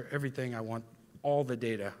capture everything. I want all the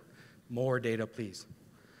data. More data, please.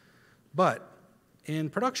 But in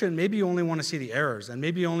production, maybe you only want to see the errors, and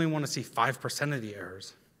maybe you only want to see 5% of the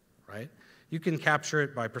errors, right? You can capture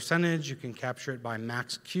it by percentage. You can capture it by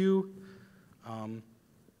max Q.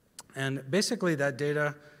 And basically, that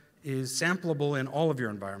data is sampleable in all of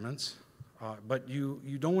your environments, but you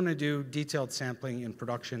don't want to do detailed sampling in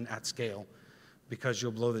production at scale because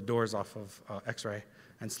you'll blow the doors off of X-Ray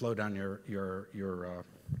and slow down your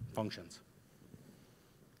functions.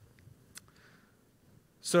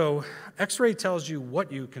 So X-Ray tells you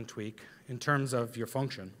what you can tweak in terms of your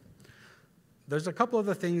function. There's a couple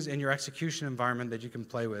other things in your execution environment that you can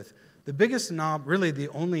play with. The biggest knob, really the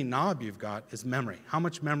only knob you've got, is memory. How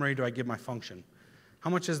much memory do I give my function?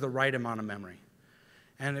 How much is the right amount of memory?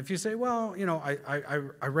 And if you say, well,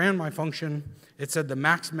 I ran my function, it said the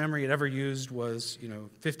max memory it ever used was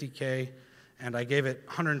 50K, and I gave it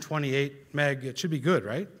 128 meg, it should be good,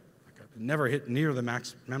 right? It never hit near the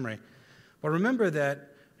max memory. But remember that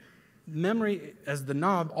memory, as the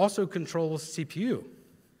knob, also controls CPU.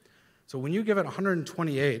 So when you give it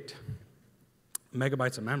 128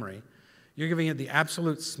 megabytes of memory, you're giving it the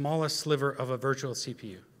absolute smallest sliver of a virtual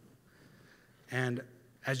CPU. And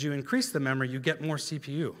as you increase the memory, you get more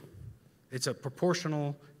CPU. It's a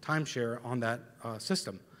proportional timeshare on that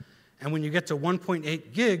system. And when you get to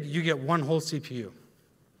 1.8 gig, you get one whole CPU,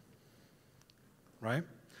 right?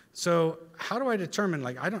 So how do I determine,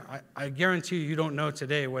 I guarantee you don't know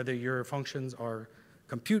today whether your functions are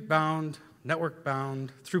compute bound, network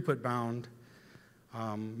bound, throughput bound,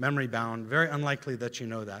 memory bound. Very unlikely that you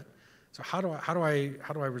know that. So how do I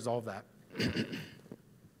resolve that?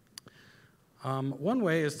 One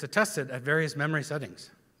way is to test it at various memory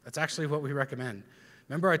settings. That's actually what we recommend.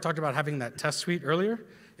 Remember I talked about having that test suite earlier?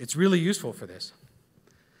 It's really useful for this.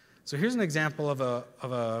 So here's an example of a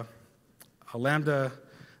Lambda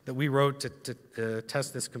that we wrote to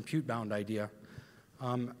test this compute-bound idea.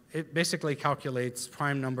 It basically calculates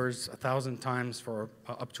prime numbers 1,000 times for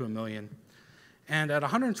up to 1 million. And at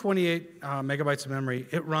 128 megabytes of memory,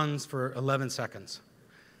 it runs for 11 seconds.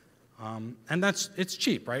 And it's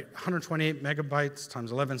cheap, right? 128 megabytes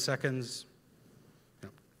times 11 seconds,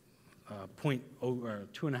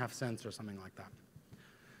 2.5 cents or something like that.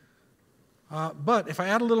 But if I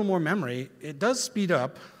add a little more memory, it does speed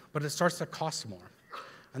up, but it starts to cost more.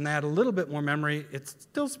 And I add a little bit more memory, it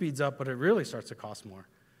still speeds up, but it really starts to cost more.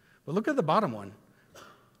 But look at the bottom one.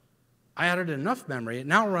 I added enough memory. It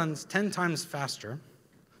now runs 10 times faster.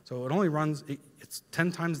 So it only runs, it's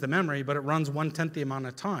 10 times the memory, but it runs 1/10 the amount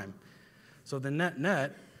of time. So the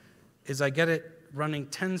net is I get it running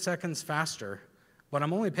 10 seconds faster, but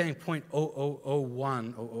I'm only paying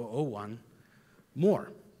 0.0001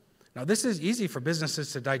 more. Now, this is easy for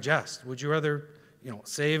businesses to digest. Would you rather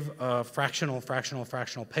save a fractional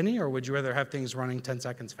penny, or would you rather have things running 10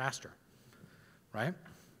 seconds faster, right?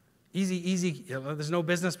 Easy. There's no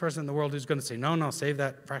business person in the world who's going to say, no, save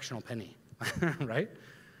that fractional penny, right?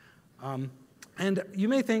 And you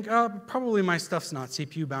may think, probably my stuff's not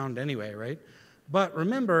CPU bound anyway, right? But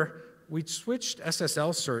remember, we switched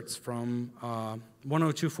SSL certs from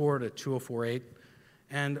 1024 to 2048,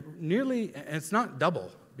 and it's not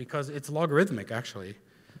double, because it's logarithmic, actually,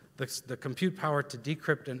 the compute power to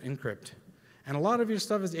decrypt and encrypt. And a lot of your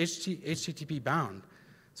stuff is HTTP bound.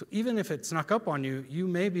 So even if it snuck up on you, you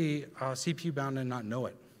may be CPU bound and not know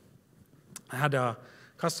it. I had a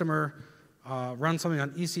customer run something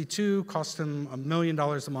on EC2, cost him $1 million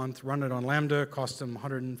a month. Run it on Lambda, cost him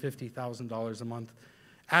 $150,000 a month.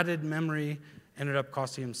 Added memory ended up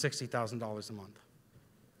costing him $60,000 a month.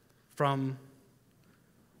 From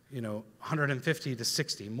 150 to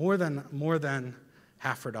 60, more than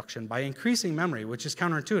half reduction by increasing memory, which is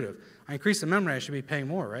counterintuitive. I increase the memory, I should be paying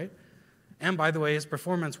more, right? And by the way, his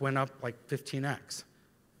performance went up like 15x.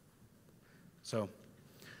 So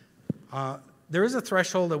there is a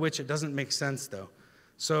threshold at which it doesn't make sense, though.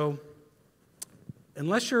 So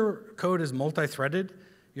unless your code is multi-threaded,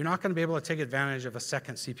 you're not going to be able to take advantage of a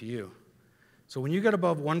second CPU. So when you get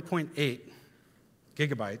above 1.8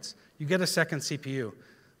 gigabytes, you get a second CPU.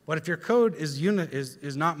 But if your code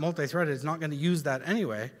is not multi-threaded, it's not going to use that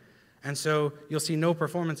anyway, and so you'll see no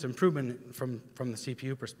performance improvement from the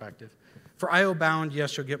CPU perspective. For I/O bound,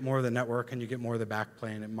 yes, you'll get more of the network and you get more of the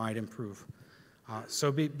backplane. It might improve.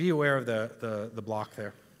 So be aware of the block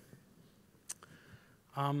there.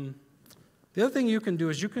 The other thing you can do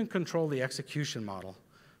is you can control the execution model.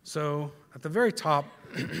 So at the very top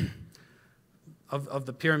of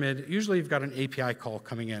the pyramid, usually you've got an API call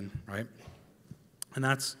coming in, right? And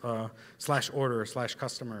that's /order,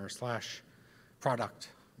 /customer, /product,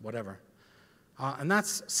 whatever. And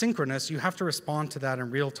that's synchronous. You have to respond to that in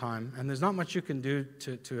real time, and there's not much you can do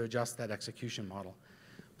to adjust that execution model.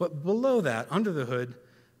 But below that, under the hood,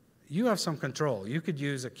 you have some control. You could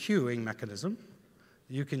use a queuing mechanism.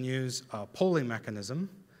 You can use a polling mechanism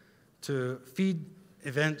to feed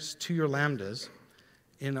events to your Lambdas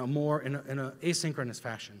in a asynchronous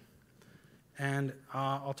fashion. And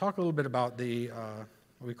I'll talk a little bit about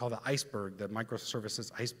what we call the iceberg, the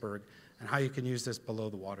microservices iceberg, and how you can use this below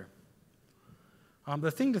the water.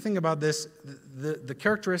 The thing to think about this, the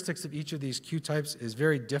characteristics of each of these queue types is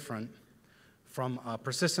very different from a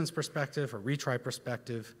persistence perspective, a retry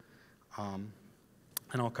perspective, and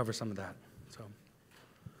I'll cover some of that. So,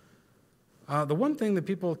 the one thing that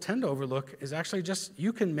people tend to overlook is actually just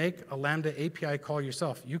you can make a Lambda API call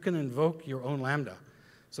yourself. You can invoke your own Lambda.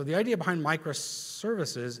 So the idea behind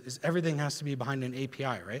microservices is everything has to be behind an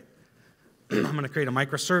API, right? I'm going to create a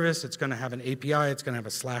microservice. It's going to have an API. It's going to have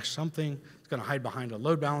a / something. It's going to hide behind a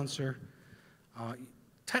load balancer.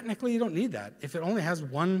 Technically, you don't need that. If it only has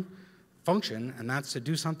one function, and that's to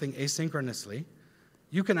do something asynchronously,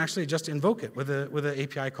 you can actually just invoke it with an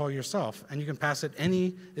API call yourself, and you can pass it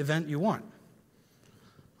any event you want.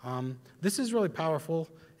 This is really powerful.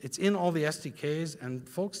 It's in all the SDKs, and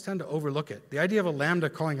folks tend to overlook it. The idea of a Lambda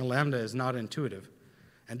calling a Lambda is not intuitive.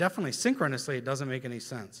 And definitely synchronously, it doesn't make any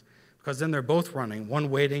sense, because then they're both running, one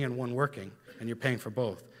waiting and one working, and you're paying for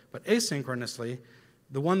both. But asynchronously,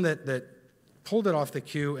 the one that pulled it off the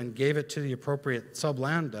queue and gave it to the appropriate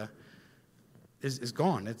sub-Lambda is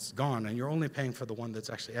gone. It's gone, and you're only paying for the one that's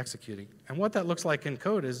actually executing. And what that looks like in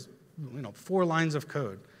code is 4 lines of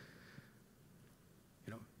code.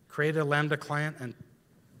 Create a Lambda client and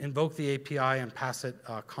invoke the API and pass it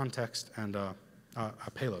context and a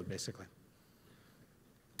payload, basically.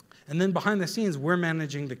 And then behind the scenes, we're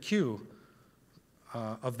managing the queue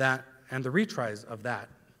of that and the retries of that.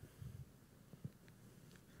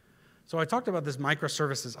 So I talked about this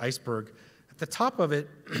microservices iceberg. At the top of it,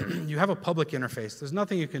 you have a public interface. There's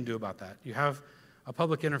nothing you can do about that. You have a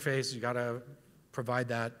public interface. You got to provide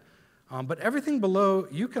that. But everything below,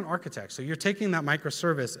 you can architect. So you're taking that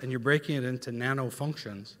microservice and you're breaking it into nano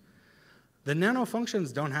functions. The nano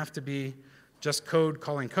functions don't have to be just code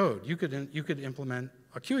calling code. You could implement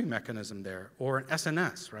a queuing mechanism there, or an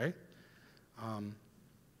SNS, right?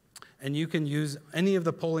 And you can use any of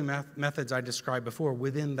the polling methods I described before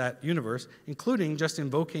within that universe, including just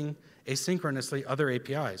invoking asynchronously other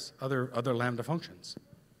APIs, other Lambda functions.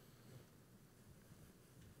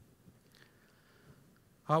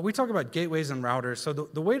 We talk about gateways and routers. So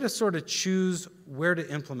the way to sort of choose where to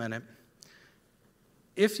implement it,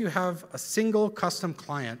 if you have a single custom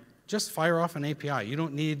client, just fire off an API. You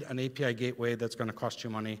don't need an API gateway that's going to cost you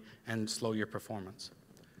money and slow your performance.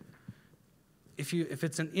 if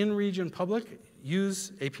it's an in-region public,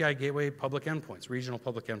 use API Gateway public endpoints, regional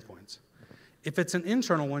public endpoints. If it's an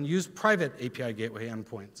internal one, use private API Gateway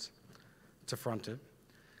endpoints to front it.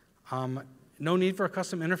 No need for a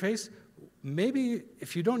custom interface. Maybe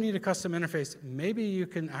if you don't need a custom interface, maybe you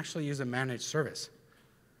can actually use a managed service,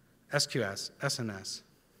 SQS, SNS.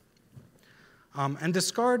 And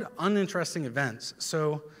discard uninteresting events.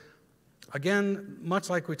 So again, much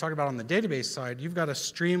like we talked about on the database side, you've got a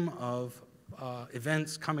stream of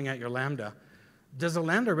events coming at your Lambda. Does the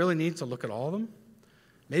Lambda really need to look at all of them?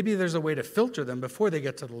 Maybe there's a way to filter them before they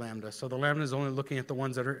get to the Lambda, so the Lambda is only looking at the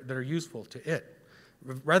ones that are useful to it,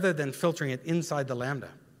 rather than filtering it inside the Lambda,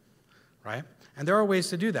 right? And there are ways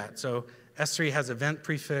to do that. So S3 has event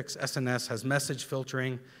prefix, SNS has message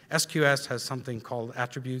filtering, SQS has something called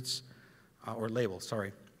attributes, or labels,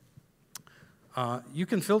 sorry. You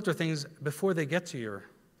can filter things before they get to your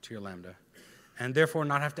Lambda, and therefore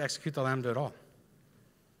not have to execute the Lambda at all.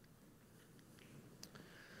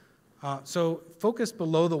 So focus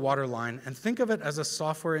below the waterline and think of it as a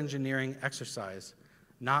software engineering exercise,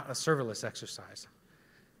 not a serverless exercise.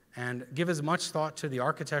 And give as much thought to the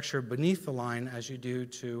architecture beneath the line as you do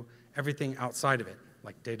to everything outside of it,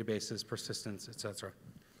 like databases, persistence, etc.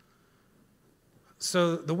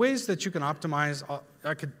 So the ways that you can optimize,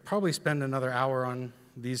 I could probably spend another hour on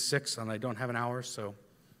these 6, and I don't have an hour, so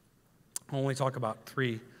I'll only talk about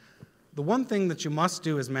 3. The one thing that you must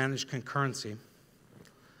do is manage concurrency.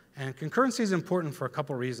 And concurrency is important for a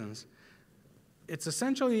couple reasons. It's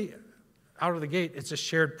essentially, out of the gate, it's a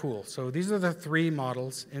shared pool. So these are the 3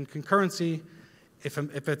 models. In concurrency, if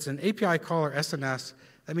it's an API call or SNS,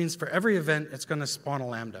 that means for every event, it's going to spawn a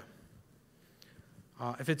Lambda.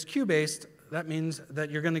 If it's queue-based, that means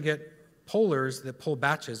that you're going to get pollers that pull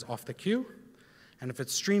batches off the queue. And if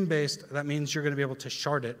it's stream-based, that means you're going to be able to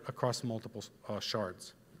shard it across multiple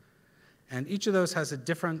shards. And each of those has a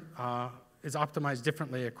different, is optimized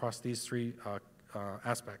differently across these 3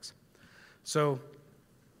 aspects. So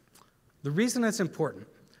the reason it's important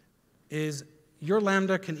is your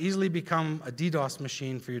Lambda can easily become a DDoS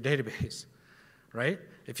machine for your database, right?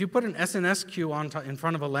 If you put an SNS queue in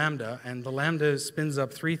front of a Lambda, and the Lambda spins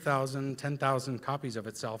up 3,000, 10,000 copies of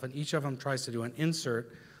itself, and each of them tries to do an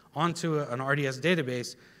insert onto an RDS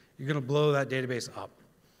database, you're going to blow that database up.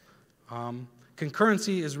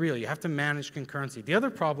 Concurrency is real. You have to manage concurrency. The other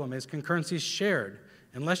problem is concurrency is shared.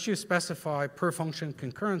 Unless you specify per function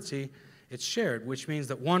concurrency, it's shared, which means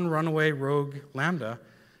that one runaway rogue Lambda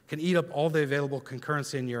can eat up all the available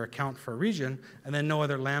concurrency in your account for a region, and then no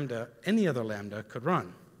other Lambda, any other Lambda, could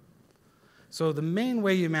run. So the main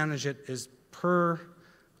way you manage it is per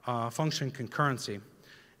function concurrency.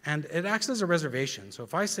 And it acts as a reservation. So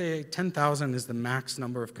if I say 10,000 is the max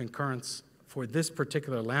number of concurrents for this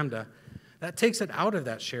particular Lambda, that takes it out of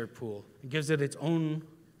that shared pool. It gives it its own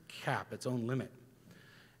cap, its own limit.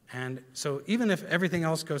 And so even if everything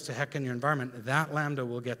else goes to heck in your environment, that Lambda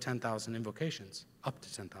will get 10,000 invocations, up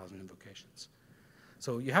to 10,000 invocations.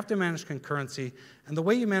 So you have to manage concurrency, and the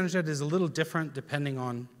way you manage it is a little different depending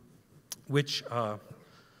on which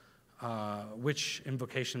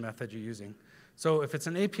invocation method you're using. So if it's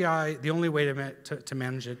an API, the only way to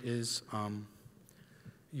manage it is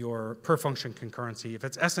your per function concurrency. If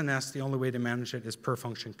it's SNS, the only way to manage it is per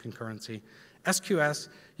function concurrency. SQS,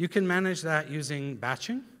 you can manage that using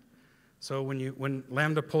batching. So when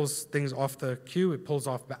Lambda pulls things off the queue, it pulls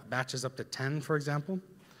off batches up to 10, for example.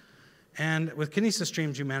 And with Kinesis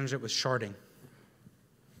streams, you manage it with sharding.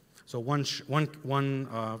 So one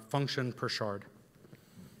function per shard.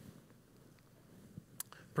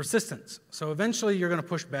 Persistence. So eventually, you're going to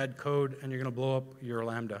push bad code, and you're going to blow up your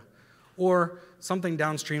Lambda. Or something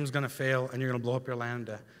downstream is going to fail, and you're going to blow up your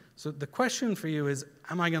Lambda. So the question for you is,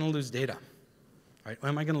 am I going to lose data? Right?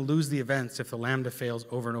 Am I going to lose the events if the Lambda fails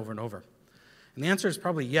over and over and over? And the answer is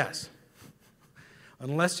probably yes,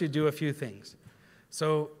 unless you do a few things.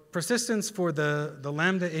 So persistence for the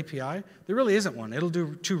Lambda API, there really isn't one. It'll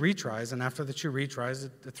do 2 retries, and after the 2 retries,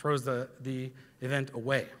 it throws the event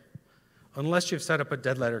away, unless you've set up a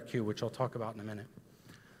dead letter queue, which I'll talk about in a minute.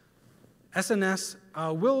 SNS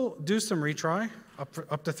will do some retry,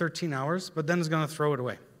 up to 13 hours, but then is going to throw it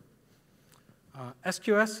away.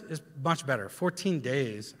 SQS is much better, 14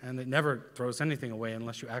 days, and it never throws anything away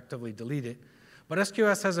unless you actively delete it. But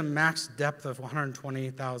SQS has a max depth of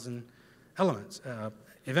 120,000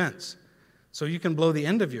 events. So you can blow the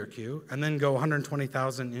end of your queue and then go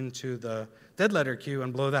 120,000 into the dead letter queue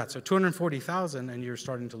and blow that. So 240,000, and you're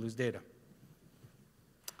starting to lose data.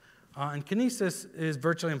 And Kinesis is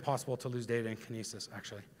virtually impossible to lose data in Kinesis,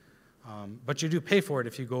 actually. But you do pay for it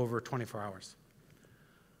if you go over 24 hours.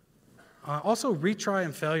 Also, retry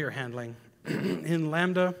and failure handling In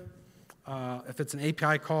Lambda, if it's an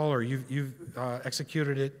API call or you've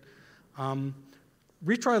executed it,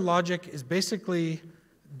 retry logic is basically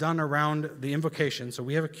done around the invocation. So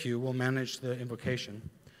we have a queue, we'll manage the invocation,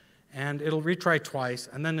 and it'll retry twice,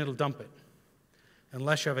 and then it'll dump it,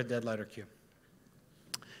 unless you have a dead letter queue.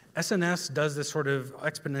 SNS does this sort of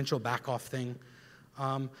exponential backoff thing,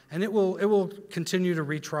 and it will continue to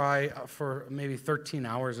retry for maybe 13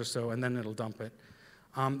 hours or so, and then it'll dump it.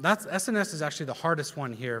 SNS is actually the hardest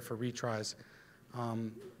one here for retries.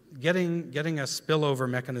 Getting a spillover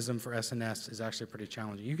mechanism for SNS is actually pretty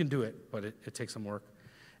challenging. You can do it, but it takes some work.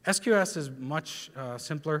 SQS is much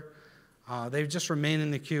simpler. They just remain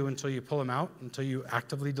in the queue until you pull them out, until you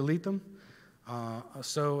actively delete them.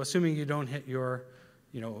 So assuming you don't hit your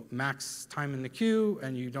max time in the queue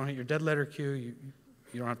and you don't hit your dead letter queue,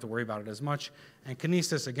 you don't have to worry about it as much. And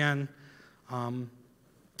Kinesis, again,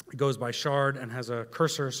 goes by shard and has a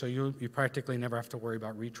cursor, so you practically never have to worry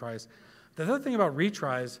about retries. The other thing about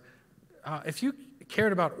retries, if you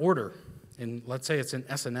cared about order, let's say it's in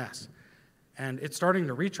SNS, and it's starting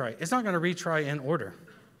to retry, it's not going to retry in order,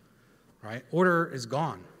 right? Order is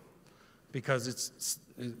gone because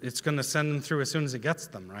it's going to send them through as soon as it gets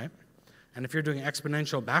them, right? And if you're doing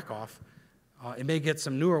exponential backoff, it may get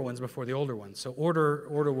some newer ones before the older ones. So order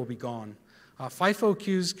will be gone. FIFO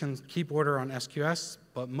queues can keep order on SQS,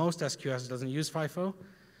 but most SQS doesn't use FIFO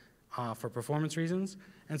for performance reasons.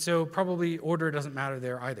 And so probably order doesn't matter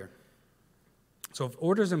there either. So if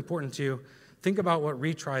order is important to you, think about what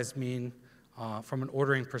retries mean from an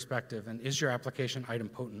ordering perspective, and is your application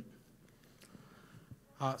idempotent?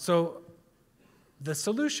 So the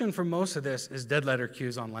solution for most of this is dead letter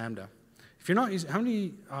queues on Lambda. If you're not using, how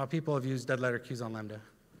many people have used dead letter queues on Lambda?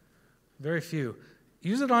 Very few.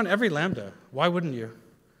 Use it on every Lambda. Why wouldn't you?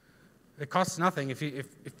 It costs nothing.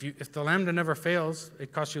 If the Lambda never fails,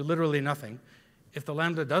 it costs you literally nothing. If the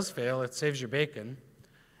Lambda does fail, it saves your bacon.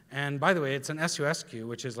 And by the way, it's an SUS queue,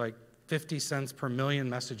 which is like 50 cents per million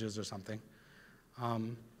messages or something.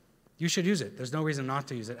 You should use it. There's no reason not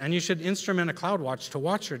to use it. And you should instrument a CloudWatch to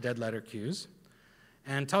watch your dead letter queues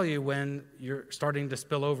and tell you when you're starting to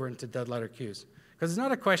spill over into dead letter queues. Because it's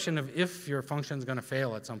not a question of if your function is going to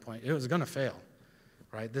fail at some point. It was going to fail,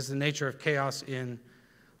 right? This is the nature of chaos in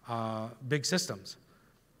big systems.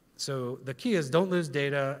 So the key is don't lose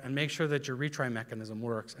data and make sure that your retry mechanism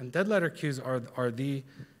works. And dead letter queues are the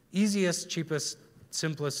easiest, cheapest,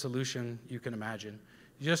 simplest solution you can imagine.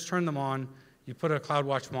 You just turn them on. You put a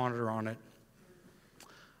CloudWatch monitor on it.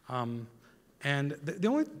 And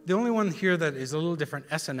the only one here that is a little different,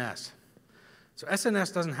 SNS. So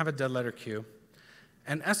SNS doesn't have a dead letter queue.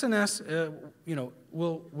 And SNS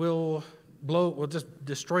will just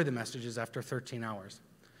destroy the messages after 13 hours.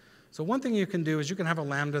 So one thing you can do is you can have a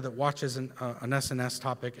Lambda that watches an SNS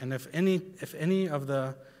topic, and if any of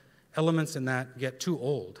the elements in that get too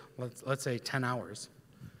old, let's say 10 hours,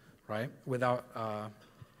 right, without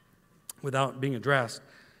being addressed,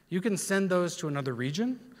 you can send those to another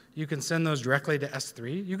region. You can send those directly to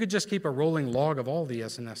S3. You could just keep a rolling log of all the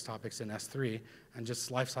SNS topics in S3 and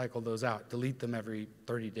just lifecycle those out, delete them every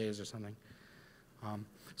 30 days or something.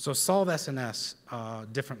 So solve SNS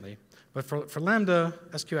differently. But for Lambda,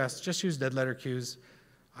 SQS, just use dead letter queues.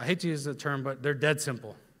 I hate to use the term, but they're dead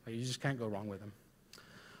simple. You just can't go wrong with them.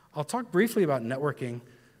 I'll talk briefly about networking.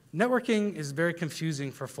 Networking is very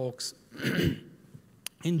confusing for folks.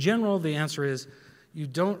 In general, the answer is you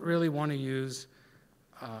don't really want to use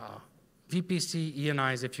VPC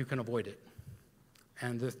ENIs if you can avoid it.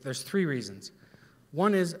 And there's three reasons.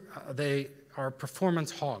 One is they are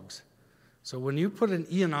performance hogs. So when you put an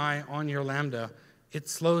ENI on your Lambda, it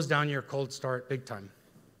slows down your cold start big time.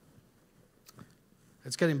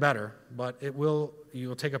 It's getting better, but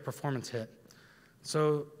you'll take a performance hit.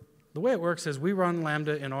 So the way it works is we run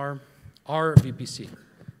Lambda in our VPC.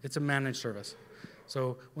 It's a managed service.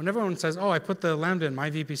 So when everyone says, oh, I put the Lambda in my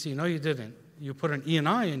VPC, no, you didn't. You put an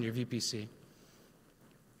ENI in your VPC,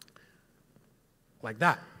 like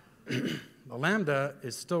that. The Lambda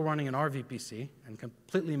is still running in our VPC and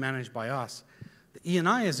completely managed by us. The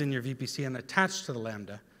ENI is in your VPC and attached to the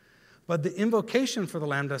Lambda. But the invocation for the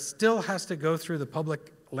Lambda still has to go through the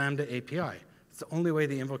public Lambda API. It's the only way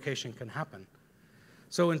the invocation can happen.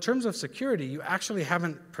 So in terms of security, you actually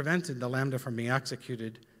haven't prevented the Lambda from being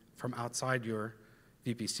executed from outside your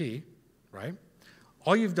VPC, right?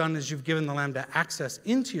 All you've done is you've given the Lambda access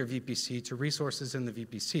into your VPC to resources in the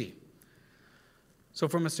VPC. So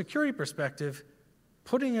from a security perspective,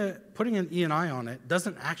 putting an ENI on it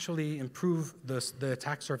doesn't actually improve the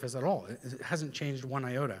attack surface at all. It hasn't changed one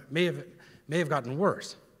iota. It may have gotten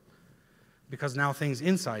worse because now things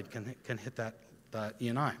inside can hit that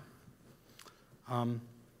ENI.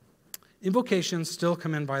 Invocations still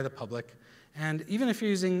come in by the public, and even if you're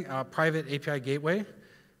using a private API gateway,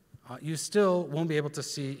 you still won't be able to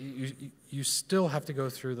see, you still have to go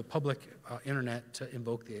through the public internet to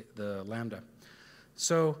invoke the Lambda.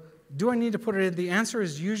 So do I need to put it in? The answer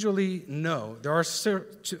is usually no. There are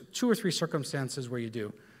two or three circumstances where you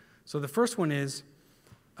do. So the first one is,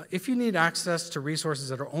 if you need access to resources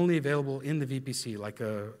that are only available in the VPC, like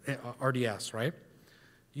a RDS, right?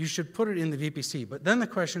 You should put it in the VPC. But then the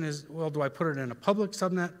question is, well, do I put it in a public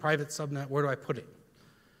subnet, private subnet? Where do I put it?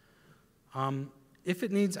 If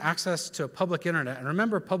it needs access to a public internet, and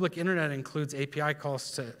remember, public internet includes API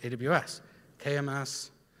calls to AWS,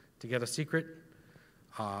 KMS to get a secret,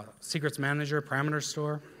 secrets manager, parameter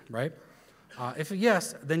store, right? If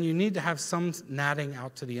yes, then you need to have some natting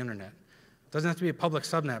out to the internet. It doesn't have to be a public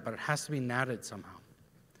subnet, but it has to be natted somehow.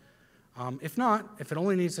 If not, if it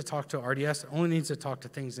only needs to talk to RDS, it only needs to talk to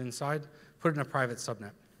things inside, put it in a private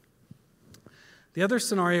subnet. The other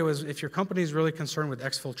scenario is if your company is really concerned with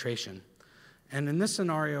exfiltration. And in this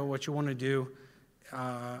scenario, what you want to do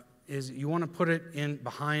is you want to put it in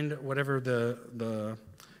behind whatever the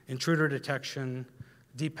intruder detection,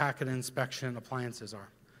 deep packet inspection appliances are.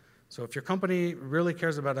 So if your company really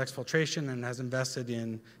cares about exfiltration and has invested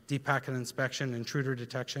in deep packet inspection, intruder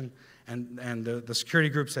detection, and the security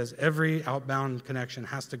group says every outbound connection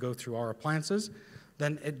has to go through our appliances,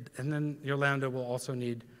 then your Lambda will also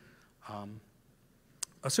need,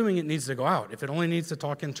 assuming it needs to go out. If it only needs to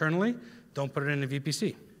talk internally, don't put it in a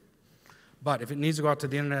VPC. But if it needs to go out to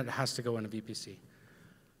the internet, it has to go in a VPC.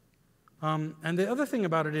 And the other thing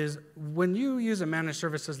about it is, when you use a managed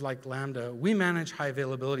services like Lambda, we manage high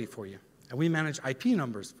availability for you. And we manage IP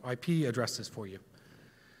numbers, IP addresses for you.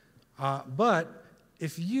 But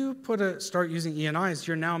if you start using ENIs,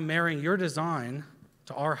 you're now marrying your design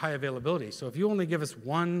to our high availability. So if you only give us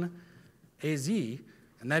one AZ,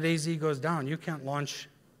 and that AZ goes down, you can't launch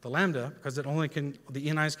the Lambda, because the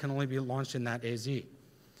ENIs can only be launched in that AZ.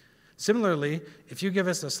 Similarly, if you give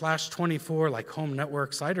us a /24 like home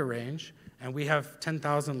network CIDR range, and we have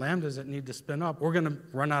 10,000 Lambdas that need to spin up, we're going to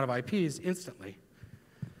run out of IPs instantly.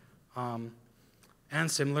 And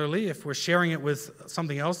similarly, if we're sharing it with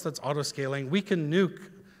something else that's auto-scaling, we can nuke,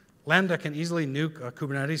 Lambda can easily nuke a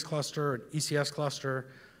Kubernetes cluster, an ECS cluster,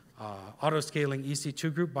 auto-scaling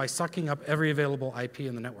EC2 group by sucking up every available IP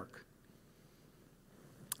in the network.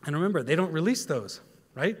 And remember, they don't release those,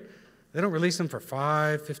 right? They don't release them for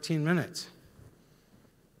 5, 15 minutes.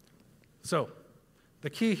 So the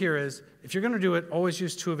key here is, if you're going to do it, always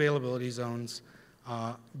use 2 availability zones.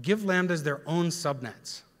 Give Lambdas their own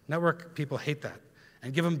subnets. Network people hate that.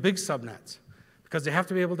 And give them big subnets, because they have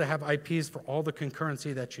to be able to have IPs for all the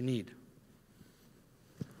concurrency that you need.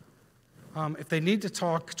 If they need to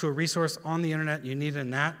talk to a resource on the internet, you need a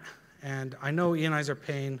NAT. And I know ENIs are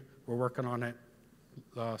pain. We're working on it.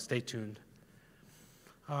 Stay tuned.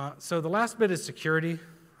 So the last bit is security.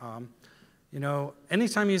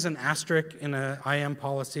 Anytime you use an asterisk in an IAM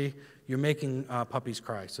policy, you're making puppies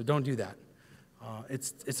cry. So don't do that.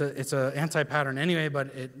 It's an anti-pattern anyway, but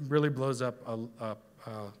it really blows up a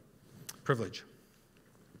privilege.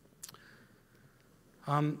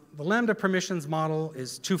 The Lambda permissions model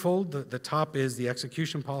is twofold. The top is the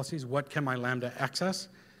execution policies. What can my Lambda access?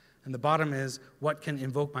 And the bottom is what can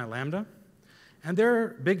invoke my Lambda? And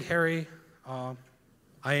they're big, hairy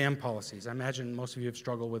IAM policies. I imagine most of you have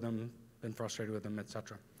struggled with them, been frustrated with them, et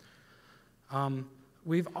cetera.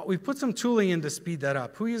 We've put some tooling in to speed that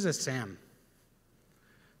up. Who uses SAM?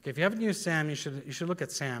 Okay, if you haven't used SAM, you should look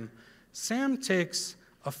at SAM. SAM takes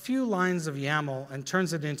a few lines of YAML and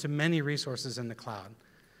turns it into many resources in the cloud.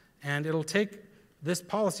 And it'll take this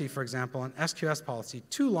policy, for example, an SQS policy,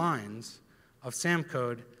 2 lines of SAM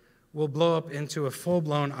code will blow up into a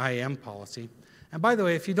full-blown IAM policy. And by the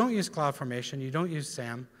way, if you don't use CloudFormation, you don't use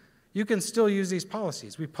SAM, you can still use these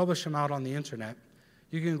policies. We publish them out on the internet.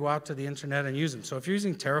 You can go out to the internet and use them. So if you're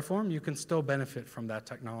using Terraform, you can still benefit from that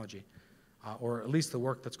technology, or at least the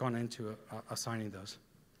work that's gone into assigning those.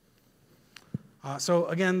 So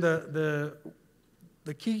again, the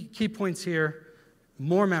key points here: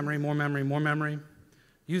 more memory, more memory, more memory.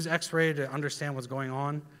 Use X-Ray to understand what's going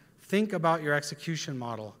on. Think about your execution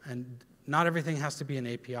model, and not everything has to be an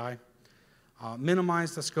API.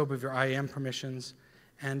 Minimize the scope of your IAM permissions,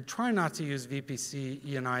 and try not to use VPC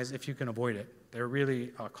ENIs if you can avoid it. They're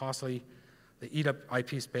really costly. They eat up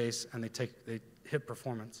IP space, and they hit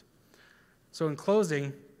performance. So in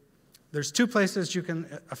closing, there's 2 places you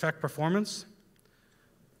can affect performance.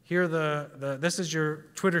 Here, this is your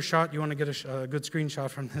Twitter shot. You want to get a good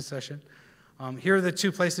screenshot from this session. Here are the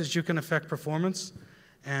 2 places you can affect performance.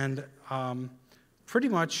 And pretty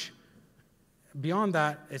much beyond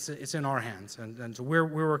that, it's in our hands, and so we're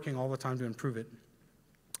working all the time to improve it.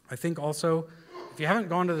 I think also, if you haven't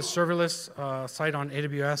gone to the serverless site on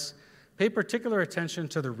AWS, pay particular attention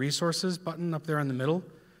to the resources button up there in the middle.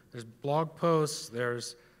 There's blog posts,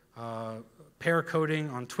 there's pair coding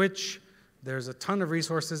on Twitch, there's a ton of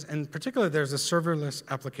resources, and particularly there's a serverless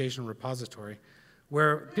application repository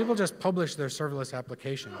where people just publish their serverless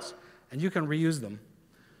applications, and you can reuse them.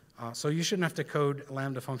 So you shouldn't have to code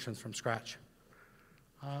Lambda functions from scratch.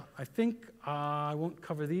 I think I won't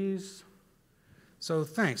cover these. So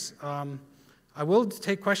thanks. I will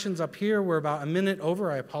take questions up here. We're about a minute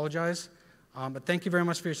over. I apologize. But thank you very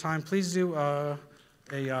much for your time. Please do a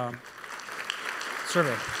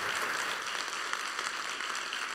survey.